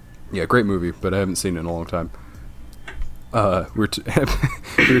 Yeah, great movie, but I haven't seen it in a long time. We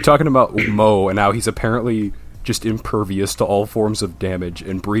were talking about Mo and how he's apparently just impervious to all forms of damage,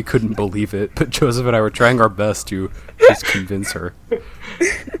 and Bree couldn't believe it, but Joseph and I were trying our best to just convince her.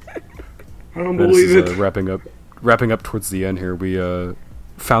 I don't believe it. Wrapping up towards the end here, we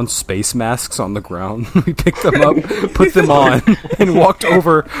found space masks on the ground. We picked them up, put them on, and walked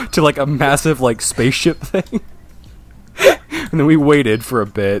over to a massive spaceship thing. And then we waited for a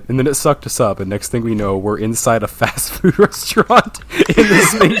bit, and then it sucked us up, and next thing we know, we're inside a fast food restaurant in the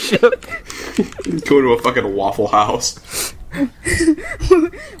spaceship. Go to a fucking Waffle House.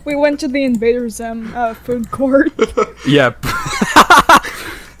 We went to the Invader Zim food court. Yeah.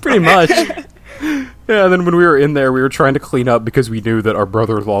 Pretty much. Yeah, and then when we were in there, we were trying to clean up because we knew that our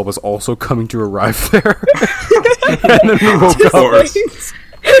brother-in-law was also coming to arrive there. And then we woke up.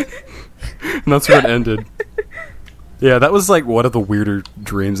 And that's where it ended. Yeah, that was one of the weirder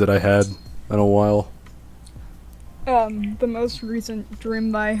dreams that I had in a while. The most recent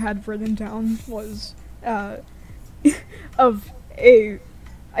dream that I had written down was of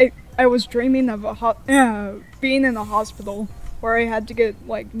I was dreaming of being in a hospital where I had to get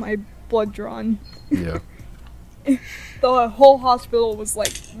my blood drawn. Yeah. The whole hospital was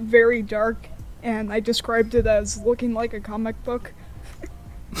very dark, and I described it as looking like a comic book.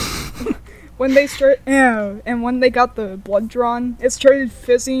 When they got the blood drawn, it started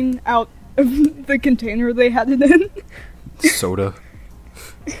fizzing out of the container they had it in. Soda.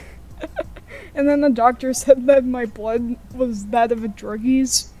 And then the doctor said that my blood was that of a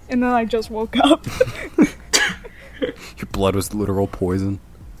druggie's, and then I just woke up. Your blood was literal poison.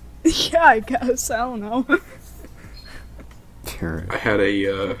 Yeah, I guess. I don't know. I had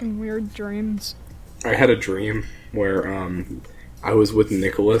fucking weird dreams. I had a dream where I was with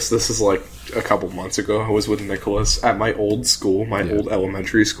Nicholas. This is a couple months ago. I was with Nicholas at my old school, old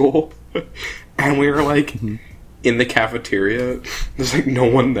elementary school, and we were in the cafeteria. There's no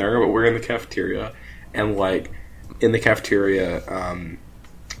one there, but we're in the cafeteria, and in the cafeteria,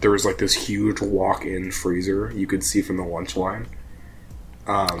 there was this huge walk-in freezer you could see from the lunch line.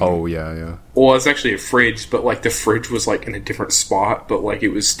 Oh, yeah. Well, it's actually a fridge, but, the fridge was, in a different spot, but, it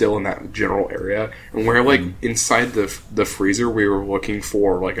was still in that general area. And we're, inside the freezer, we were looking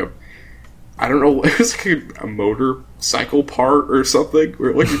for, I don't know, it was, a motorcycle part or something. We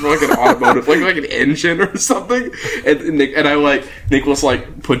were looking for, an automotive, like an engine or something. And Nicholas,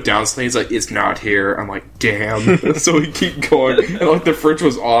 put down something. He's it's not here. I'm damn. So we keep going. And, the fridge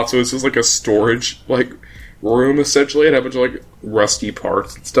was off, so it's just, a storage, room, essentially. It had a bunch of rusty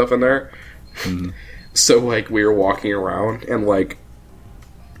parts and stuff in there. Mm-hmm. So we were walking around and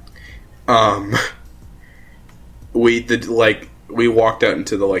we walked out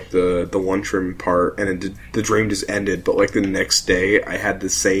into the lunchroom part, and the dream just ended. But the next day I had a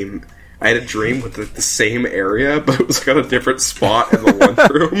dream with the same area, but it was a different spot in the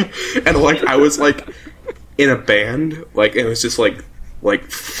lunchroom. And I was in a band, and it was just like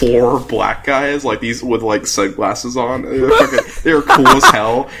 4 black guys, like these with like sunglasses on. And they were cool as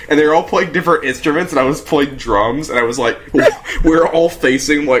hell, and they were all playing different instruments, and I was playing drums, and I was like, we were all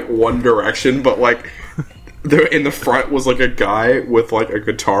facing like one direction, but like in the front was like a guy with like a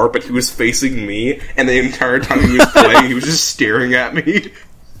guitar, but he was facing me, and the entire time he was playing, he was just staring at me.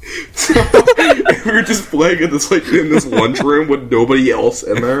 So we were just playing in this lunchroom with nobody else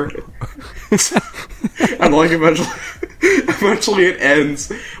in there, and like eventually it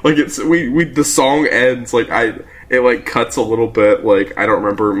ends. Like the song ends. Like it like cuts a little bit. Like I don't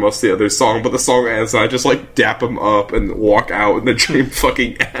remember most of the other song, but the song ends, and I just like dap him up and walk out, and the dream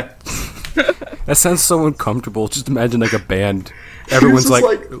fucking ends. That sounds so uncomfortable. Just imagine like a band. Everyone's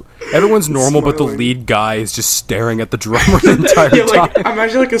everyone's normal, smiling. but the lead guy is just staring at the drummer the entire time.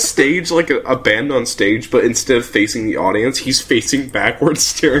 Imagine like a stage, like a band on stage, but instead of facing the audience, he's facing backwards,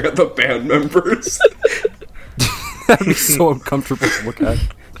 staring at the band members. That'd be so uncomfortable to look at.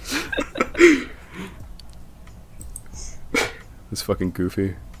 It's fucking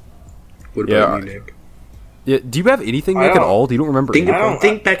goofy. What about you, Nick? Yeah, do you have anything, Nick, at all? Do you don't remember? Think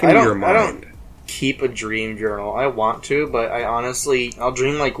back into your mind. I don't keep a dream journal. I want to, but I'll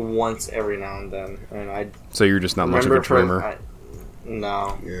dream like once every now and then, and So you're just not much of a dreamer.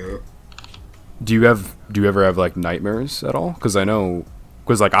 No. Yeah. Do you ever have like nightmares at all? Because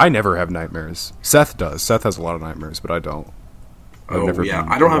like I never have nightmares. Seth does. Seth has a lot of nightmares, but I don't. I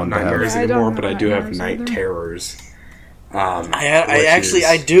don't have nightmares anymore, but I do have night terrors.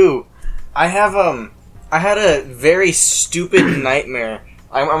 I do. I had a very stupid nightmare.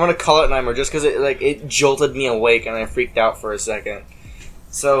 I'm gonna call it nightmare just because it jolted me awake and I freaked out for a second.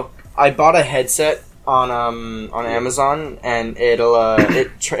 So I bought a headset on Amazon, and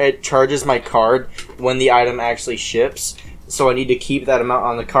it charges my card when the item actually ships. So I need to keep that amount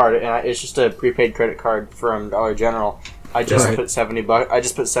on the card, and it's just a prepaid credit card from Dollar General. I just put $70. I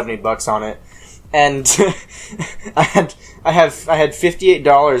just put $70 on it, and I had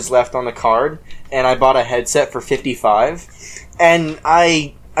 $58 left on the card, and I bought a headset for $55. And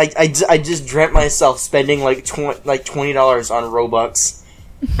I just dreamt myself spending like $20 on Robux.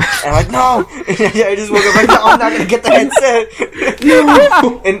 And I'm like, no! I just woke up like, no, I'm not gonna get the headset!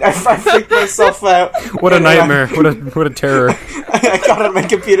 No! And I freaked myself out. What a nightmare. What a terror. I got on my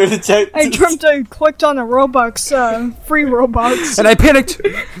computer to check. I dreamt I clicked on a Robux, free Robux. And I panicked!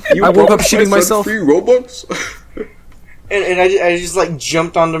 I woke up shooting myself. Free Robux? And I just like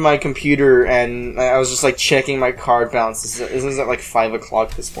jumped onto my computer and I was just like checking my card balance. This was at like 5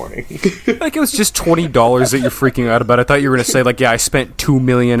 o'clock this morning. Like it was just $20 that you're freaking out about. I thought you were gonna say like, yeah, I spent $2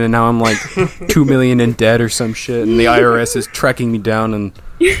 million and now I'm like $2 million in debt or some shit, and the IRS is tracking me down and.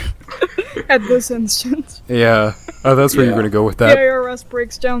 At this instance. Yeah. Oh, that's where you're gonna go with that. The IRS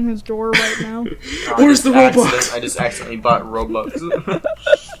breaks down his door right now. Where's the Robux? I just accidentally bought Robux.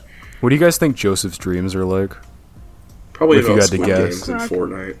 What do you guys think Joseph's dreams are like? Probably if you about had to Squid guess. Games and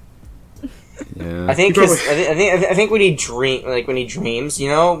Fortnite. Yeah. I think when he dreams, you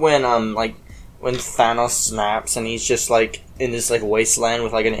know, when Thanos snaps and he's just like in this like wasteland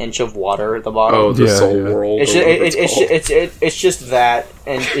with like an inch of water at the bottom. Oh, the Soul World. It's just that,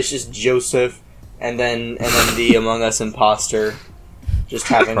 and it's just Joseph, and then the Among Us imposter, just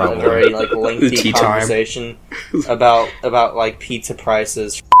having a very like lengthy conversation about like pizza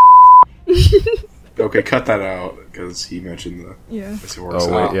prices. Okay, cut that out because he mentioned the. Yeah.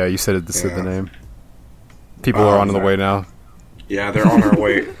 Oh wait, yeah, you said the name. People are on the way now. Yeah, they're on our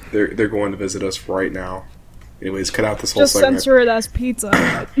way. They're going to visit us right now. Anyways, cut out this whole segment. Just censor it as Pizza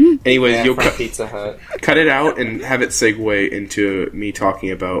Hut. Anyways, you'll cut Pizza Hut. Cut it out and have it segue into me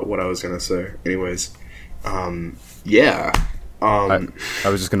talking about what I was gonna say. Anyways, yeah. I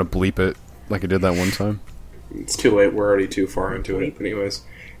was just gonna bleep it like I did that one time. It's too late. We're already too far into it. Anyways.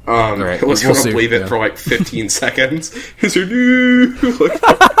 Right, let's we'll leave it for like 15 seconds. Is there new? Like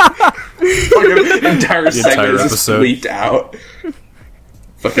an entire segment is just bleeped out.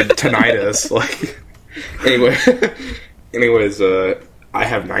 Fucking tinnitus. Like, anyways, I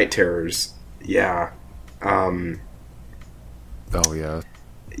have night terrors. Yeah. Oh yeah.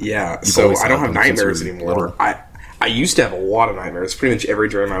 Yeah. So I don't have nightmares anymore. I used to have a lot of nightmares. Pretty much every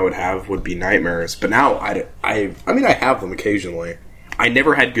dream I would have would be nightmares. But now I mean I have them occasionally. I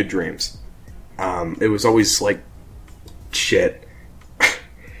never had good dreams. It was always like shit.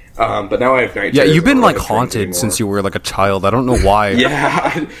 But now I have night terrors. Yeah, you've been like haunted since you were like a child. I don't know why.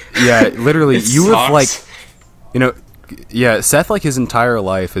 Yeah. Yeah, literally, you sucks. have like, you know, yeah. Seth like his entire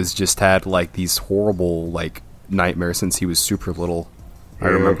life has just had like these horrible like nightmares since he was super little. I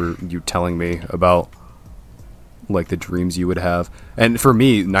remember you telling me about like the dreams you would have, and for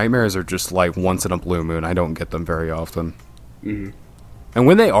me, nightmares are just like once in a blue moon. I don't get them very often. Mm-hmm. And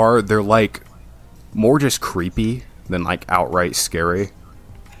when they are, they're like more just creepy than like outright scary.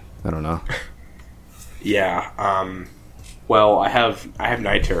 I don't know. Yeah. Well, I have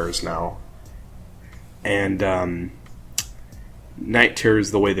night terrors now, and night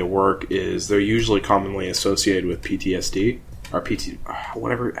terrors, the way they work is they're usually commonly associated with PTSD or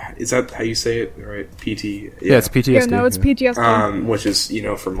whatever. Is that how you say it? Right? Yeah, it's PTSD. Yeah, no, it's PTSD. Which is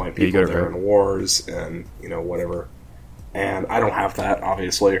from like people that are in wars and whatever. And I don't have that.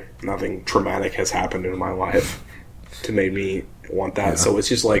 Obviously, nothing traumatic has happened in my life to make me want that. Yeah. So it's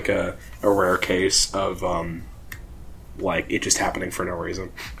just like a rare case of like it just happening for no reason.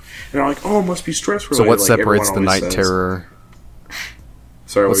 And they're like, oh, it must be stress related. So what like separates the night terror?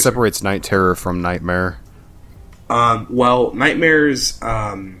 Sorry, what separates night terror from nightmare? Well, nightmares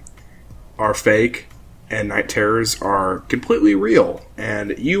are fake, and night terrors are completely real.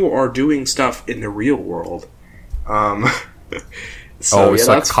 And you are doing stuff in the real world. So, it's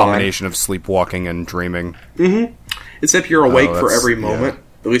yeah, like a combination of sleepwalking and dreaming. Mm-hmm. Except you're awake for every moment. Yeah.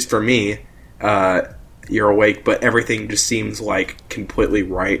 At least for me, you're awake, but everything just seems like completely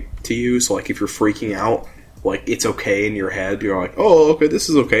right to you. So, like, if you're freaking out, like, it's okay in your head. You're like, oh, okay, this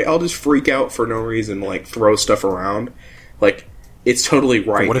is okay. I'll just freak out for no reason, like, throw stuff around. Like, it's totally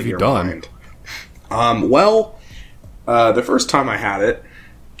right what have in you your done? mind. Well, the first time I had it,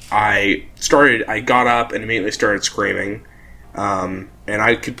 I got up and immediately started screaming. And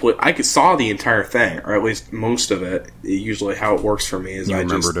I saw the entire thing, or at least most of it. Usually how it works for me is I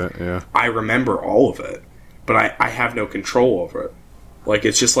remember all of it, but I have no control over it. Like,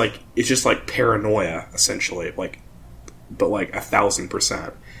 it's just like paranoia, essentially, but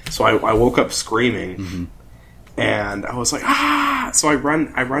 1,000%. So I woke up screaming, and I was like, ah! So I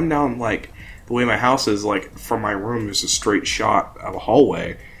run down, like, the way my house is, like, from my room, there's a straight shot of a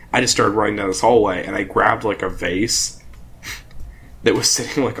hallway. I just started running down this hallway, and I grabbed, like, a vase that was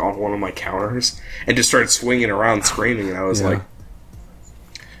sitting, like, on one of my counters, and just started swinging around screaming, and I was like,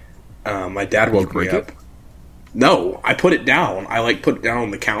 my dad woke me up. No, I put it down. I, like, put it down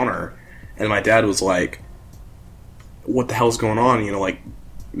on the counter, and my dad was like, what the hell's going on? Like,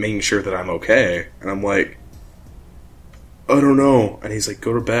 making sure that I'm okay. And I'm like, I don't know. And he's like,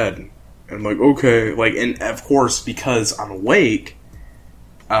 go to bed. And I'm like, okay. Like, and of course, because I'm awake,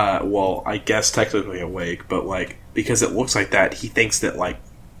 well, I guess technically awake, but, like, because it looks like that, he thinks that, like,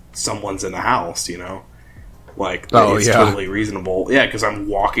 someone's in the house, Like, it's totally reasonable. Yeah, because I'm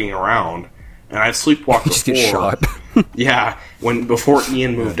walking around. And I've sleepwalked before. Just get shot. Yeah, before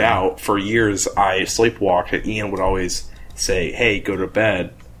Ian moved out, for years I sleepwalked, and Ian would always say, hey, go to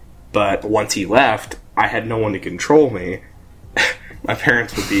bed. But once he left, I had no one to control me. My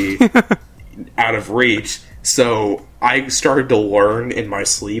parents would be out of reach. So I started to learn in my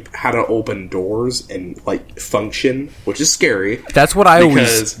sleep how to open doors and, like, function, which is scary. That's what I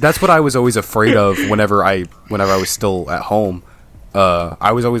was always afraid of whenever I was still at home.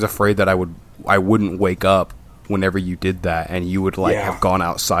 I was always afraid that I wouldn't wake up whenever you did that, and you would have gone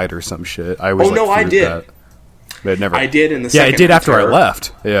outside or some shit. I was I did. That. But never. I did in the second. Yeah, I did after I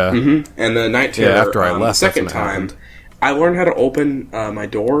left. Yeah, and the night terror. Yeah, after I left, the second time, I learned how to open my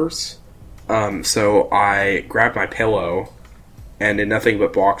doors. So I grabbed my pillow, and in nothing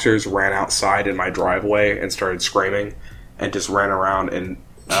but boxers, ran outside in my driveway and started screaming, and just ran around and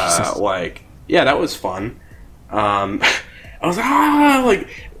that was fun. I was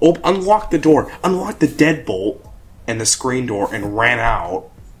unlocked the door, unlocked the deadbolt and the screen door, and ran out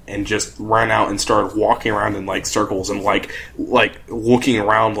and started walking around in, like, circles and like looking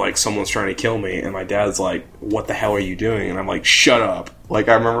around like someone's trying to kill me. And my dad's like, "What the hell are you doing?" And I'm like, "Shut up!" Like,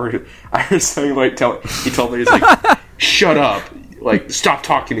 I remember I heard something like he told me, he's like, "Shut up! Like, stop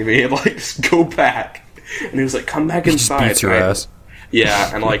talking to me and, like, just go back." And he was like, "Come back inside." Just beats your ass.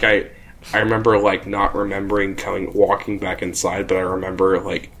 Yeah, and, like, I remember, like, not remembering walking back inside, but I remember,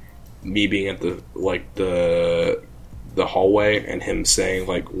 like, me being at the hallway and him saying,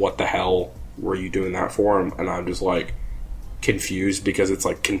 like, "What the hell were you doing that for?" And I'm just, like, confused because it's,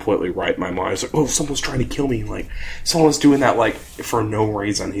 like, completely right in my mind. It's like, oh, someone's trying to kill me. Like, someone's doing that, like, for no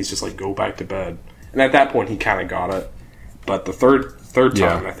reason. He's just like, go back to bed. And at that point, he kind of got it. But the third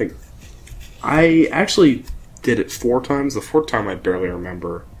time, I think I actually did it 4 times. The 4th time I barely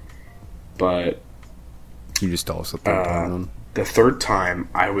remember. But you just tell us the third time. The 3rd time,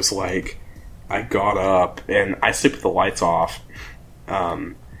 I was like, I got up and I sleep with the lights off,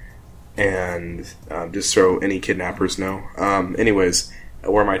 and just so any kidnappers know. Anyways,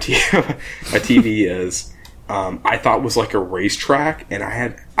 where my TV is, I thought was like a racetrack, and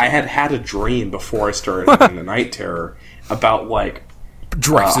I had a dream before I started having the night terror about, like,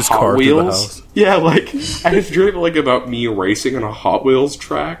 drives his Hot car through the Wheels. house. Yeah, like I had a dream like about me racing on a Hot Wheels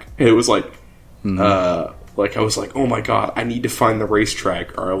track, and it was like, like I was like, oh my god, I need to find the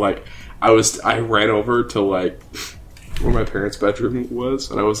racetrack, or like I ran over to like where my parents' bedroom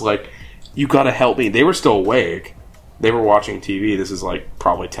was, and I was like, you gotta help me. They were still awake. They were watching TV. This is like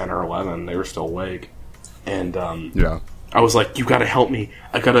probably 10 or 11. They were still awake, and Yeah. I was like, you gotta help me.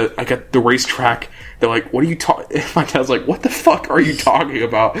 I got the racetrack. They're like, what are you talking? My dad's like, what the fuck are you talking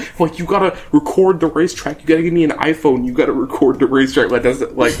about? I'm like, you gotta record the racetrack. You gotta give me an iPhone. You gotta record the racetrack. Like, that's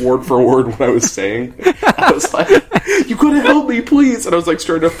like word for word what I was saying. I was like, you gotta help me, please. And I was like,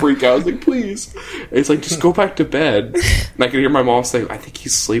 starting to freak out. I was like, please. And it's like, just go back to bed. And I could hear my mom saying, I think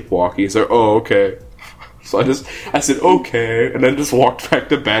he's sleepwalking. He's like, oh, okay. So I said, okay, and then just walked back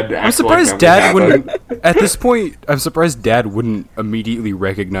to bed. I'm surprised Dad wouldn't. At this point, I'm surprised Dad wouldn't immediately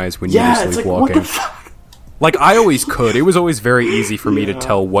recognize when you were it's like, sleepwalking. what the fuck? Like, I always could. It was always very easy for me to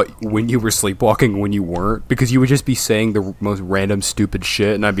tell when you were sleepwalking and when you weren't, because you would just be saying the most random stupid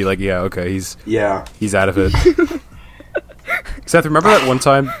shit, and I'd be like, yeah, okay, he's out of it. Seth, remember that one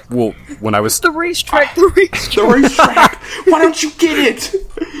time? Well, when I was The racetrack. The racetrack. Why don't you get it?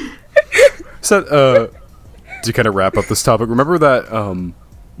 So, to kind of wrap up this topic, remember that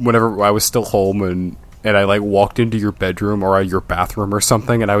whenever I was still home and I like walked into your bedroom or your bathroom or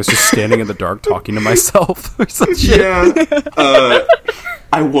something, and I was just standing in the dark talking to myself or some shit? Yeah.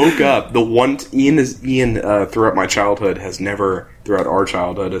 I woke up. Ian throughout my childhood throughout our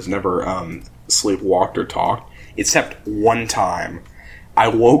childhood has never sleepwalked or talked, except one time. I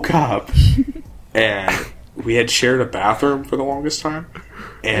woke up and we had shared a bathroom for the longest time,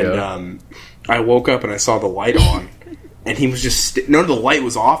 and I woke up and I saw the light on, and he was just the light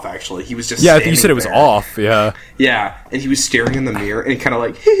was off. Actually, he was just I think you said it was off. Yeah, and he was staring in the mirror and kind of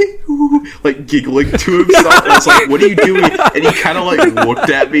like giggling to himself. And I was like, "What are you doing?" And he kind of like looked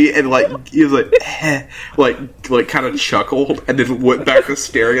at me and like he was like, like kind of chuckled and then went back to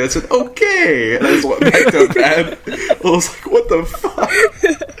staring. And I said, "Okay," and I just went back to bed. I was like, "What the fuck?"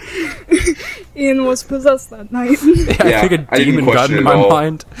 Ian was possessed that night. I think a demon got into my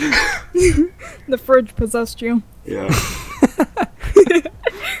mind. The fridge possessed you. Yeah.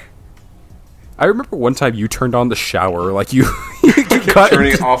 I remember one time you turned on the shower, like you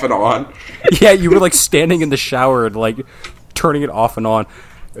Turning it off and on. Yeah, you were like standing in the shower and like turning it off and on.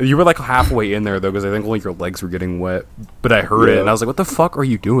 You were like halfway in there though, because I think only your legs were getting wet. But I heard it and I was like, "What the fuck are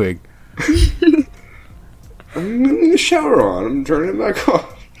you doing?" I'm in the shower on. I'm turning it back on.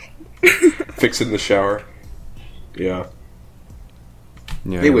 Fixing the shower. Yeah.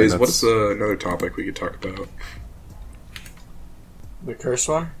 Anyways, what's another topic we could talk about? The curse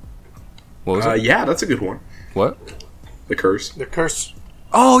one? What was it? Yeah, that's a good one. What? The curse. The curse.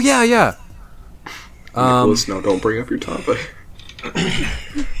 Oh, yeah. Nicholas, no, don't bring up your topic.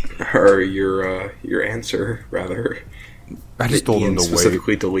 Or your answer, rather. I just told him to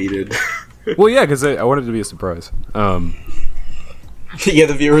specifically deleted. Well, yeah, because I wanted it to be a surprise. Yeah,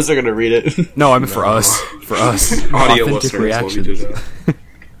 the viewers are gonna read it. No, I mean for us. For us. Audio Authentic listeners reactions. will be do that.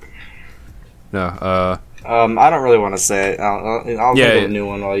 No, I don't really want to say it. I'll think of a new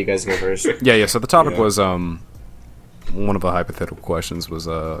one while you guys go first. Yeah, so the topic was, one of the hypothetical questions was,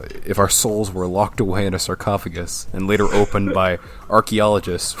 if our souls were locked away in a sarcophagus and later opened by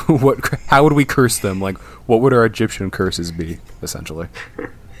archaeologists, how would we curse them? Like, what would our Egyptian curses be, essentially?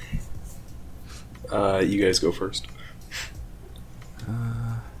 You guys go first.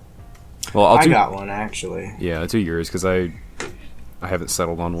 Well, I got one, actually. Yeah, I'll do yours, because I haven't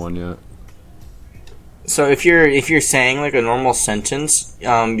settled on one yet. So if you're saying like a normal sentence,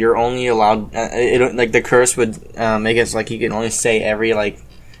 you're only allowed. Like the curse would make it like you can only say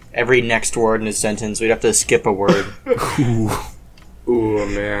every next word in a sentence. We'd have to skip a word. Ooh,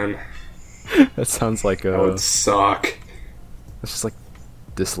 man, that sounds like that would suck. It's just like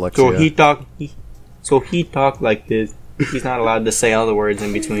dyslexia. So he talked like this. He's not allowed to say all the words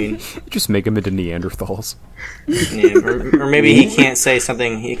in between. Just make him into Neanderthals. Yeah, or maybe he can't say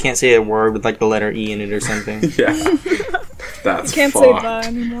something. He can't say a word with like the letter E in it or something. Yeah, that's can't fucked. say that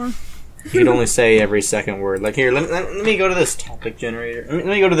anymore. You can only say every second word. Like here, let me go to this topic generator. Let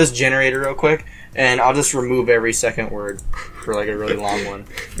me go to this generator real quick, and I'll just remove every second word for like a really long one.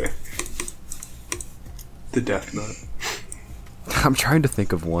 The Death Note. I'm trying to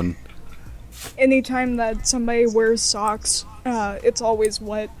think of one. Anytime that somebody wears socks, it's always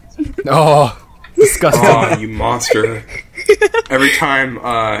wet. Oh, disgusting. Oh, you monster. Every time,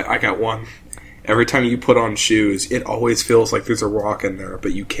 I got one. Every time you put on shoes, it always feels like there's a rock in there,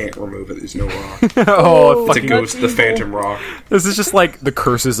 but you can't remove it. There's no rock. It's a ghost, the phantom rock. This is just like the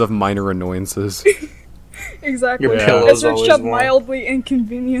curses of minor annoyances. Exactly. Your Yeah. I pillow's searched always up warm. mildly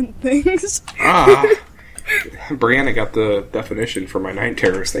inconvenient things. Brianna got the definition for my night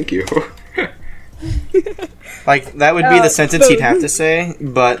terrors. Thank you. Like, that would be the sentence the- he'd have to say,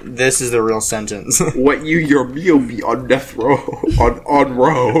 but this is the real sentence. What your meal be on death row on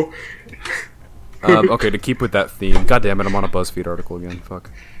row. Okay, to keep with that theme. God damn it, I'm on a BuzzFeed article again. Fuck.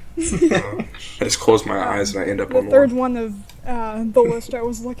 I just close my eyes and I end up The on third one. one of the list I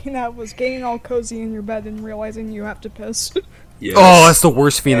was looking at was getting all cozy in your bed and realizing you have to piss. Yes. Oh, that's the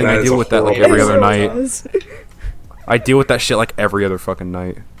worst feeling. that I is deal a with that like horrible- every other It night. was. I deal with that shit like every other fucking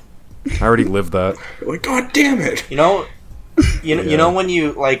night. I already lived that. Like, God damn it! You know, you Yeah. know when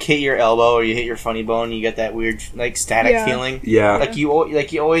you like hit your elbow or you hit your funny bone, you get that weird like static Yeah. feeling. Yeah. Like you always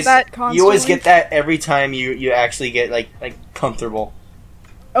That you always constantly. get that every time you actually get like comfortable.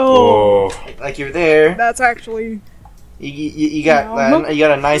 Oh, Oh. Like you're there. that's actually You got No. you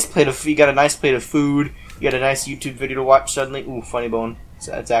got a nice plate of food. You got a nice YouTube video to watch. Suddenly, ooh, funny bone.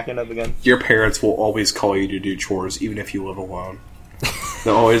 It's acting up again. Your parents will always call you to do chores, even if you live alone.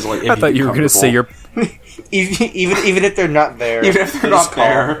 They'll always like. I thought you were gonna say your. Even if they're not there. even if they're they not just call.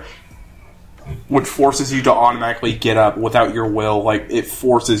 there, which forces you to automatically get up without your will. Like it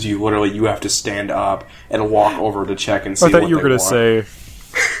forces you literally. You have to stand up and walk over to check and see. I thought what you were they gonna want. say.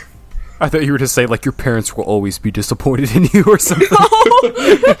 I thought you were to say like your parents will always be disappointed in you or something.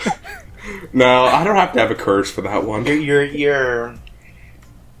 No, I don't have to have a curse for that one.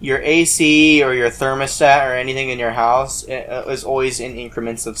 Your AC or your thermostat or anything in your house is always in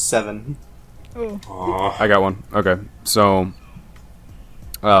increments of 7. oh. Aw. I got one. Okay, so,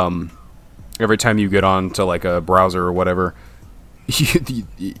 every time you get on to like a browser or whatever,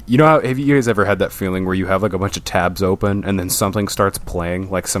 you know how have you guys ever had that feeling where you have like a bunch of tabs open and then something starts playing,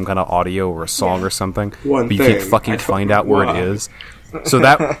 like some kind of audio or a song Yeah. or something, One but you can't thing, fucking I don't find know out where why. it is. So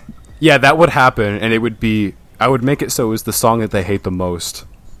that, yeah, that would happen, and it would be. I would make it so it was the song that they hate the most,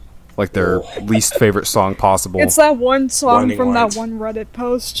 like their Oh. least favorite song possible. It's that one song Blinding from lights. that one Reddit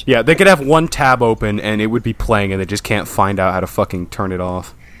post. Yeah, they could have one tab open and it would be playing, and they just can't find out how to fucking turn it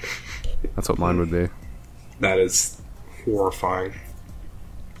off. That's what mine would be. That is horrifying.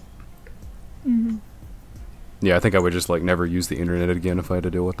 Yeah, I think I would just like never use the internet again if I had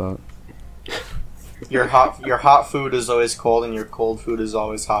to deal with that. Your hot food is always cold, and your cold food is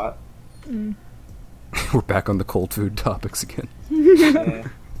always hot. We're back on the cold food topics again. Yeah.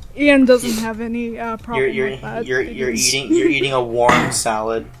 Ian doesn't have any problem You're with that. you're eating a warm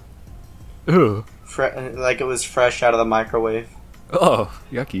salad, Ugh. like it was fresh out of the microwave. Oh,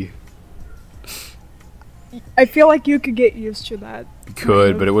 yucky. I feel like you could get used to that. You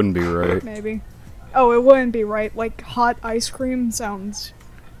could, but it wouldn't be right. Maybe. Oh, it wouldn't be right. Like hot ice cream sounds.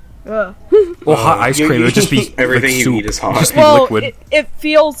 Ugh. Well, hot ice you- cream, it would just be Everything like you soup. eat is hot. Just be Well, liquid. it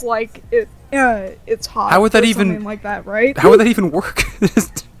feels like it's hot. How would that or even- something like that, right? How would that even work?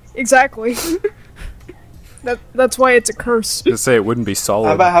 Exactly. That's why it's a curse. Just say it wouldn't be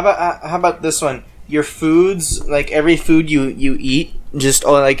solid. How about this one? Your foods, like every food you eat, just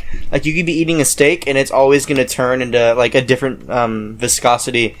like you could be eating a steak and it's always gonna turn into like a different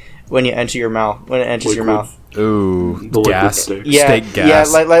viscosity when you enter your mouth. When it enters your Liquid. mouth. Ooh, The liquid gas. steak. Yeah, Steak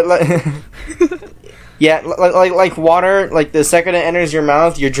gas. yeah, like water. Like the second it enters your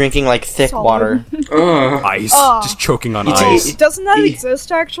mouth, you're drinking like thick Solid. water. Ice. Ah. Just choking on You take- ice. Doesn't that Yeah.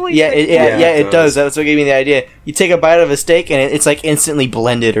 exist actually? Yeah, it it does. does. That's what gave me the idea. You take a bite of a steak and it's like instantly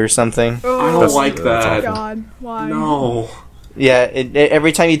blended or something. Oh, I don't That's- like that. God, why? No. Yeah,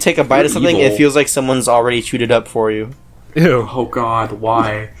 every time you take a bite You're of something, evil. it feels like someone's already chewed it up for you. Ew. Oh God,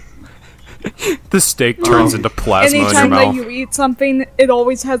 why? The steak turns into plasma in your Anytime that mouth. you eat something, it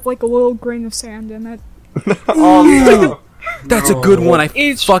always has like a little grain of sand in it. Oh no! That's a good one. I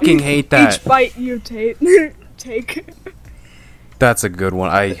Each- fucking hate that. Each bite you take. That's a good one.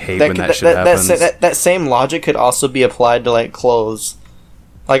 I hate when that shit that, happens. that same logic could also be applied to like clothes.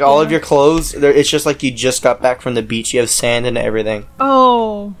 Like all of Yeah. your clothes, it's just like you just got back from the beach. You have sand and everything.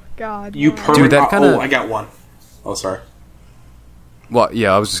 Oh God. You why? permanent. Dude, that kinda- Oh, I got one. Oh, sorry. Well,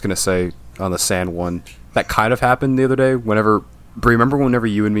 yeah, I was just gonna say on the sand one that kind of happened the other day. Whenever, Brie, remember whenever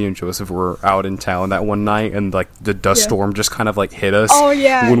you and me and Joseph were out in town that one night, and like the dust Yeah. storm just kind of like hit us. Oh,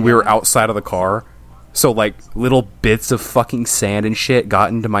 yeah, when we were yeah. outside of the car. So like little bits of fucking sand and shit got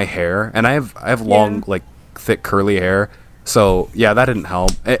into my hair, and I have long Yeah. like thick curly hair. So yeah, that didn't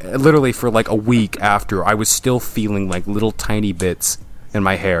help. Literally for like a week after, I was still feeling like little tiny bits in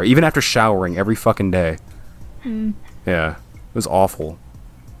my hair, even after showering every fucking day. Yeah, it was awful.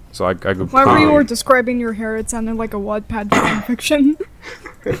 So I go. Whenever you were describing your hair, it sounded like a Wattpad fanfiction.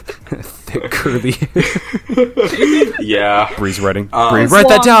 thick curly hair. Yeah. Breeze writing. Um, Bree, It's write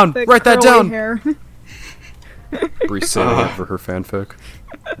that long, down. thick, Write that curly down. Hair. Bree saving it for her fanfic.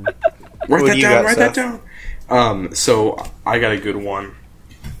 Write What that do you down. got, Write that Seth? down. So I got a good one.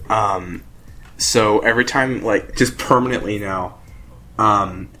 So every time, like, just permanently now,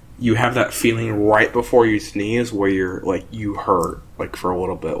 you have that feeling right before you sneeze where you're like you hurt like for a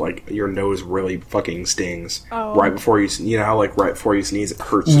little bit, like your nose really fucking stings right before you know how like right before you sneeze it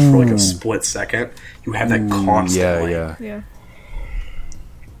hurts just for like a split second. You have that constantly. Yeah.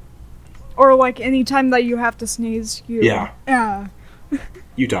 Or like anytime that you have to sneeze, you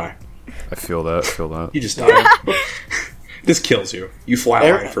You die. I feel that. You just die. This kills you. You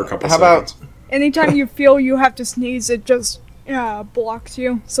flatline for a couple seconds. anytime you feel you have to sneeze, it just blocks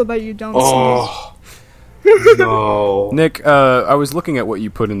you so that you don't sneeze. No. Nick, I was looking at what you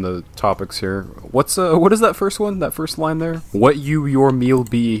put in the topics here. What is that first one? That first line there? What your meal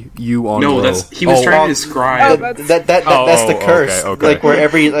be you on No, row? he was trying to describe. That's the curse. Okay. Like where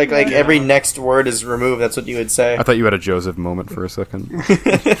every every next word is removed. That's what you would say. I thought you had a Joseph moment for a second.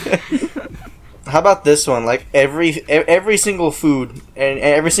 How about this one? Like every single food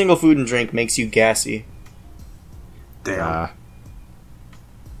and drink makes you gassy. Damn.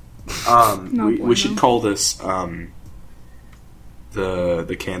 No we bueno. should call this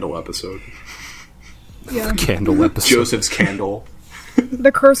the candle episode. Yeah. Candle episode. Joseph's candle.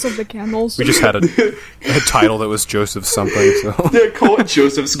 The curse of the candles. We just had a title that was Joseph something. So Yeah, call it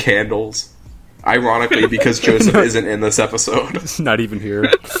Joseph's candles. Ironically, because Joseph isn't in this episode. it's not even here.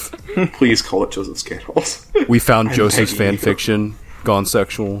 Please call it Joseph's candles. We found Joseph's begging fan you. fiction, gone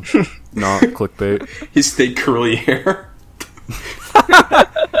sexual, not clickbait. His thick curly hair.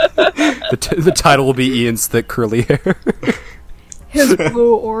 The title will be Ian's thick curly hair. His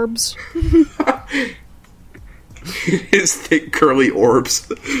blue orbs. His thick curly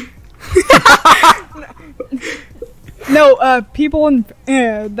orbs. No, people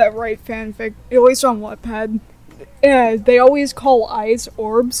that write fanfic, at least on Wattpad, they always call eyes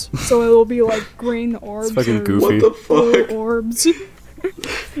orbs, so it'll be like green orbs. It's fucking or goofy. What the blue fuck? orbs.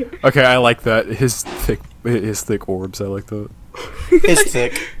 Okay, I like that. His thick orbs. I like that. It's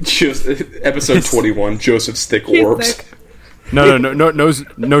thick. Episode 21, Joseph's thick He's orbs. thick.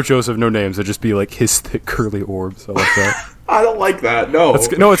 No Joseph, no names. It'd just be like his thick curly orbs. I like that. I don't like that. No.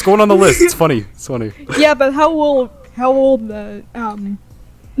 No, it's going on the list. It's funny. It's funny. Yeah, but how will the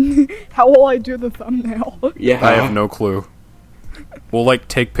how will I do the thumbnail? Yeah. I have no clue. We'll like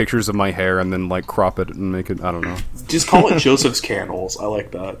take pictures of my hair and then like crop it and make it. I don't know. Just call it Joseph's candles. I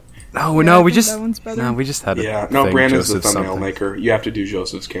like that. No, Yeah, no, I we think just that one's better. no, we just had a Yeah. No, thing, Brandon's the Joseph thumbnail something. maker. You have to do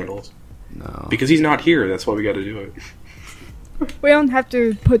Joseph's candles. No. Because he's not here. That's why we got to do it. We don't have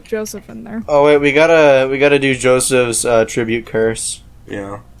to put Joseph in there. Oh wait, we gotta do Joseph's tribute curse.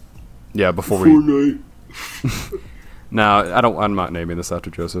 Yeah. Yeah, before we. Fortnite. No, I'm not naming this after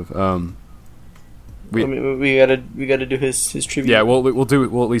Joseph. We gotta do his tribute. yeah, we'll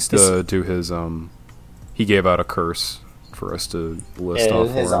at least do his He gave out a curse for us to list off.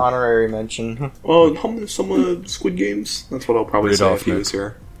 his for him. honorary mention. Some Squid Games. That's what I'll probably Read it say off, if he Nick. was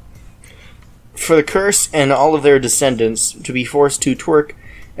here. For the curse and all of their descendants to be forced to twerk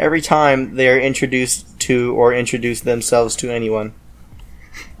every time they are introduced to or introduce themselves to anyone.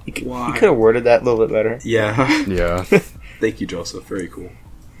 You could have worded that a little bit better. Yeah. Yeah, Thank you, Joseph. Very cool.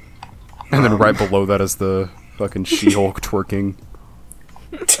 and then right below that is the fucking She-Hulk twerking.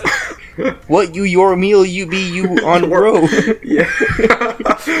 What your meal you be you on row. Yeah.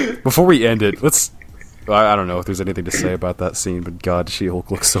 Before we end it, let's. I don't know if there's anything to say about that scene, but God,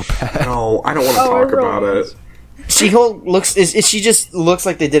 She-Hulk looks so bad. No, I don't want to Oh, talk it really about is. it. She-Hulk she just looks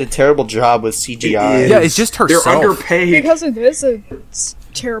like they did a terrible job with CGI. It Yeah, is. it's just They're herself. underpaid. Because it is a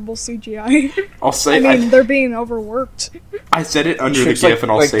terrible CGI. I'll say. I mean, they're being overworked. I said it under She the looks GIF,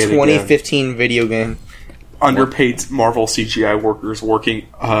 and I'll like say it again. 2015 video game. Underpaid Marvel CGI workers working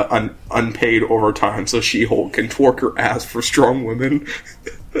unpaid overtime, so She-Hulk can twerk her ass for strong women.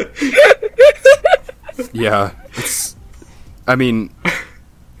 Yeah, it's. I mean,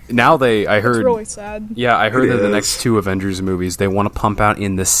 now I heard. It's really sad. Yeah, I heard It that the is. next two Avengers movies they want to pump out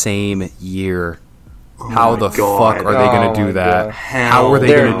in the same year. How my the God. fuck are they going Oh to do my that? God. How are they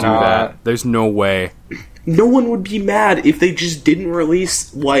They're going to do not. that? There's no way. No one would be mad if they just didn't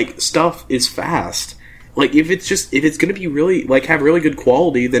release like stuff as fast. Like if it's gonna be really like have really good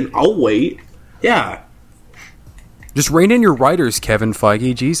quality, then I'll wait. Yeah. Just rein in your writers, Kevin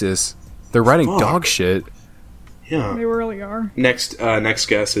Feige. Jesus, they're writing Fuck. dog shit. Yeah. They really are. Next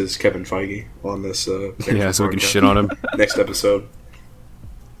guest is Kevin Feige on this. Yeah, so we can podcast. shit on him. Next episode.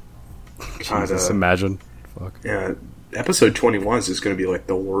 Jesus, imagine. Fuck. Yeah, episode 21 is just going to be like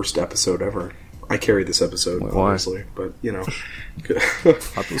the worst episode ever. I carry this episode, Why? honestly, but you know,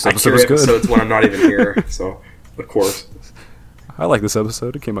 This I episode carry was good. episodes when I'm not even here. So Of course. I like this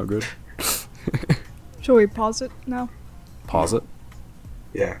episode. It came out good. Shall we pause it now? Pause it.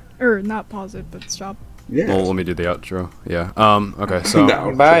 Yeah. Or not pause it, but stop. Yeah. Well, let me do the outro. Yeah. Okay. So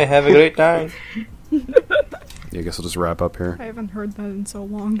No. Bye. Have a great time. yeah, I guess I'll just wrap up here. I haven't heard that in so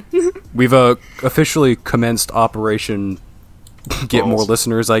long. We've officially commenced Operation Get More Balls.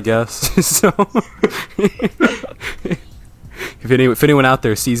 Listeners, I guess. So, if anyone out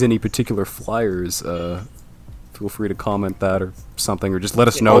there sees any particular flyers, feel free to comment that or something, or just let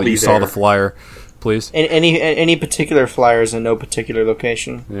us know I'll that be you saw the there. flyer, please. Any particular flyers in no particular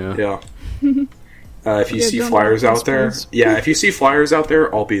location? Yeah. Yeah. If you Yeah, see don't flyers like out there, this, if you see flyers out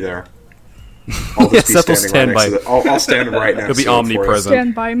there, I'll be there. I'll just be Seth will standing right stand next to it. I'll stand right next He'll be to it for you. omnipresent.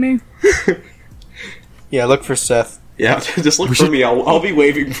 Stand by me. Yeah, look for Seth. Yeah, just look for me. I'll be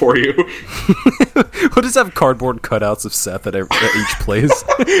waving for you. We'll just have cardboard cutouts of Seth at each place.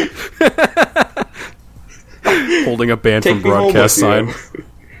 Holding a band Take from me home broadcast with sign. you.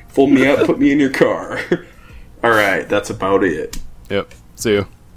 Fold me up, put me in your car. All right, that's about it. Yep. See you.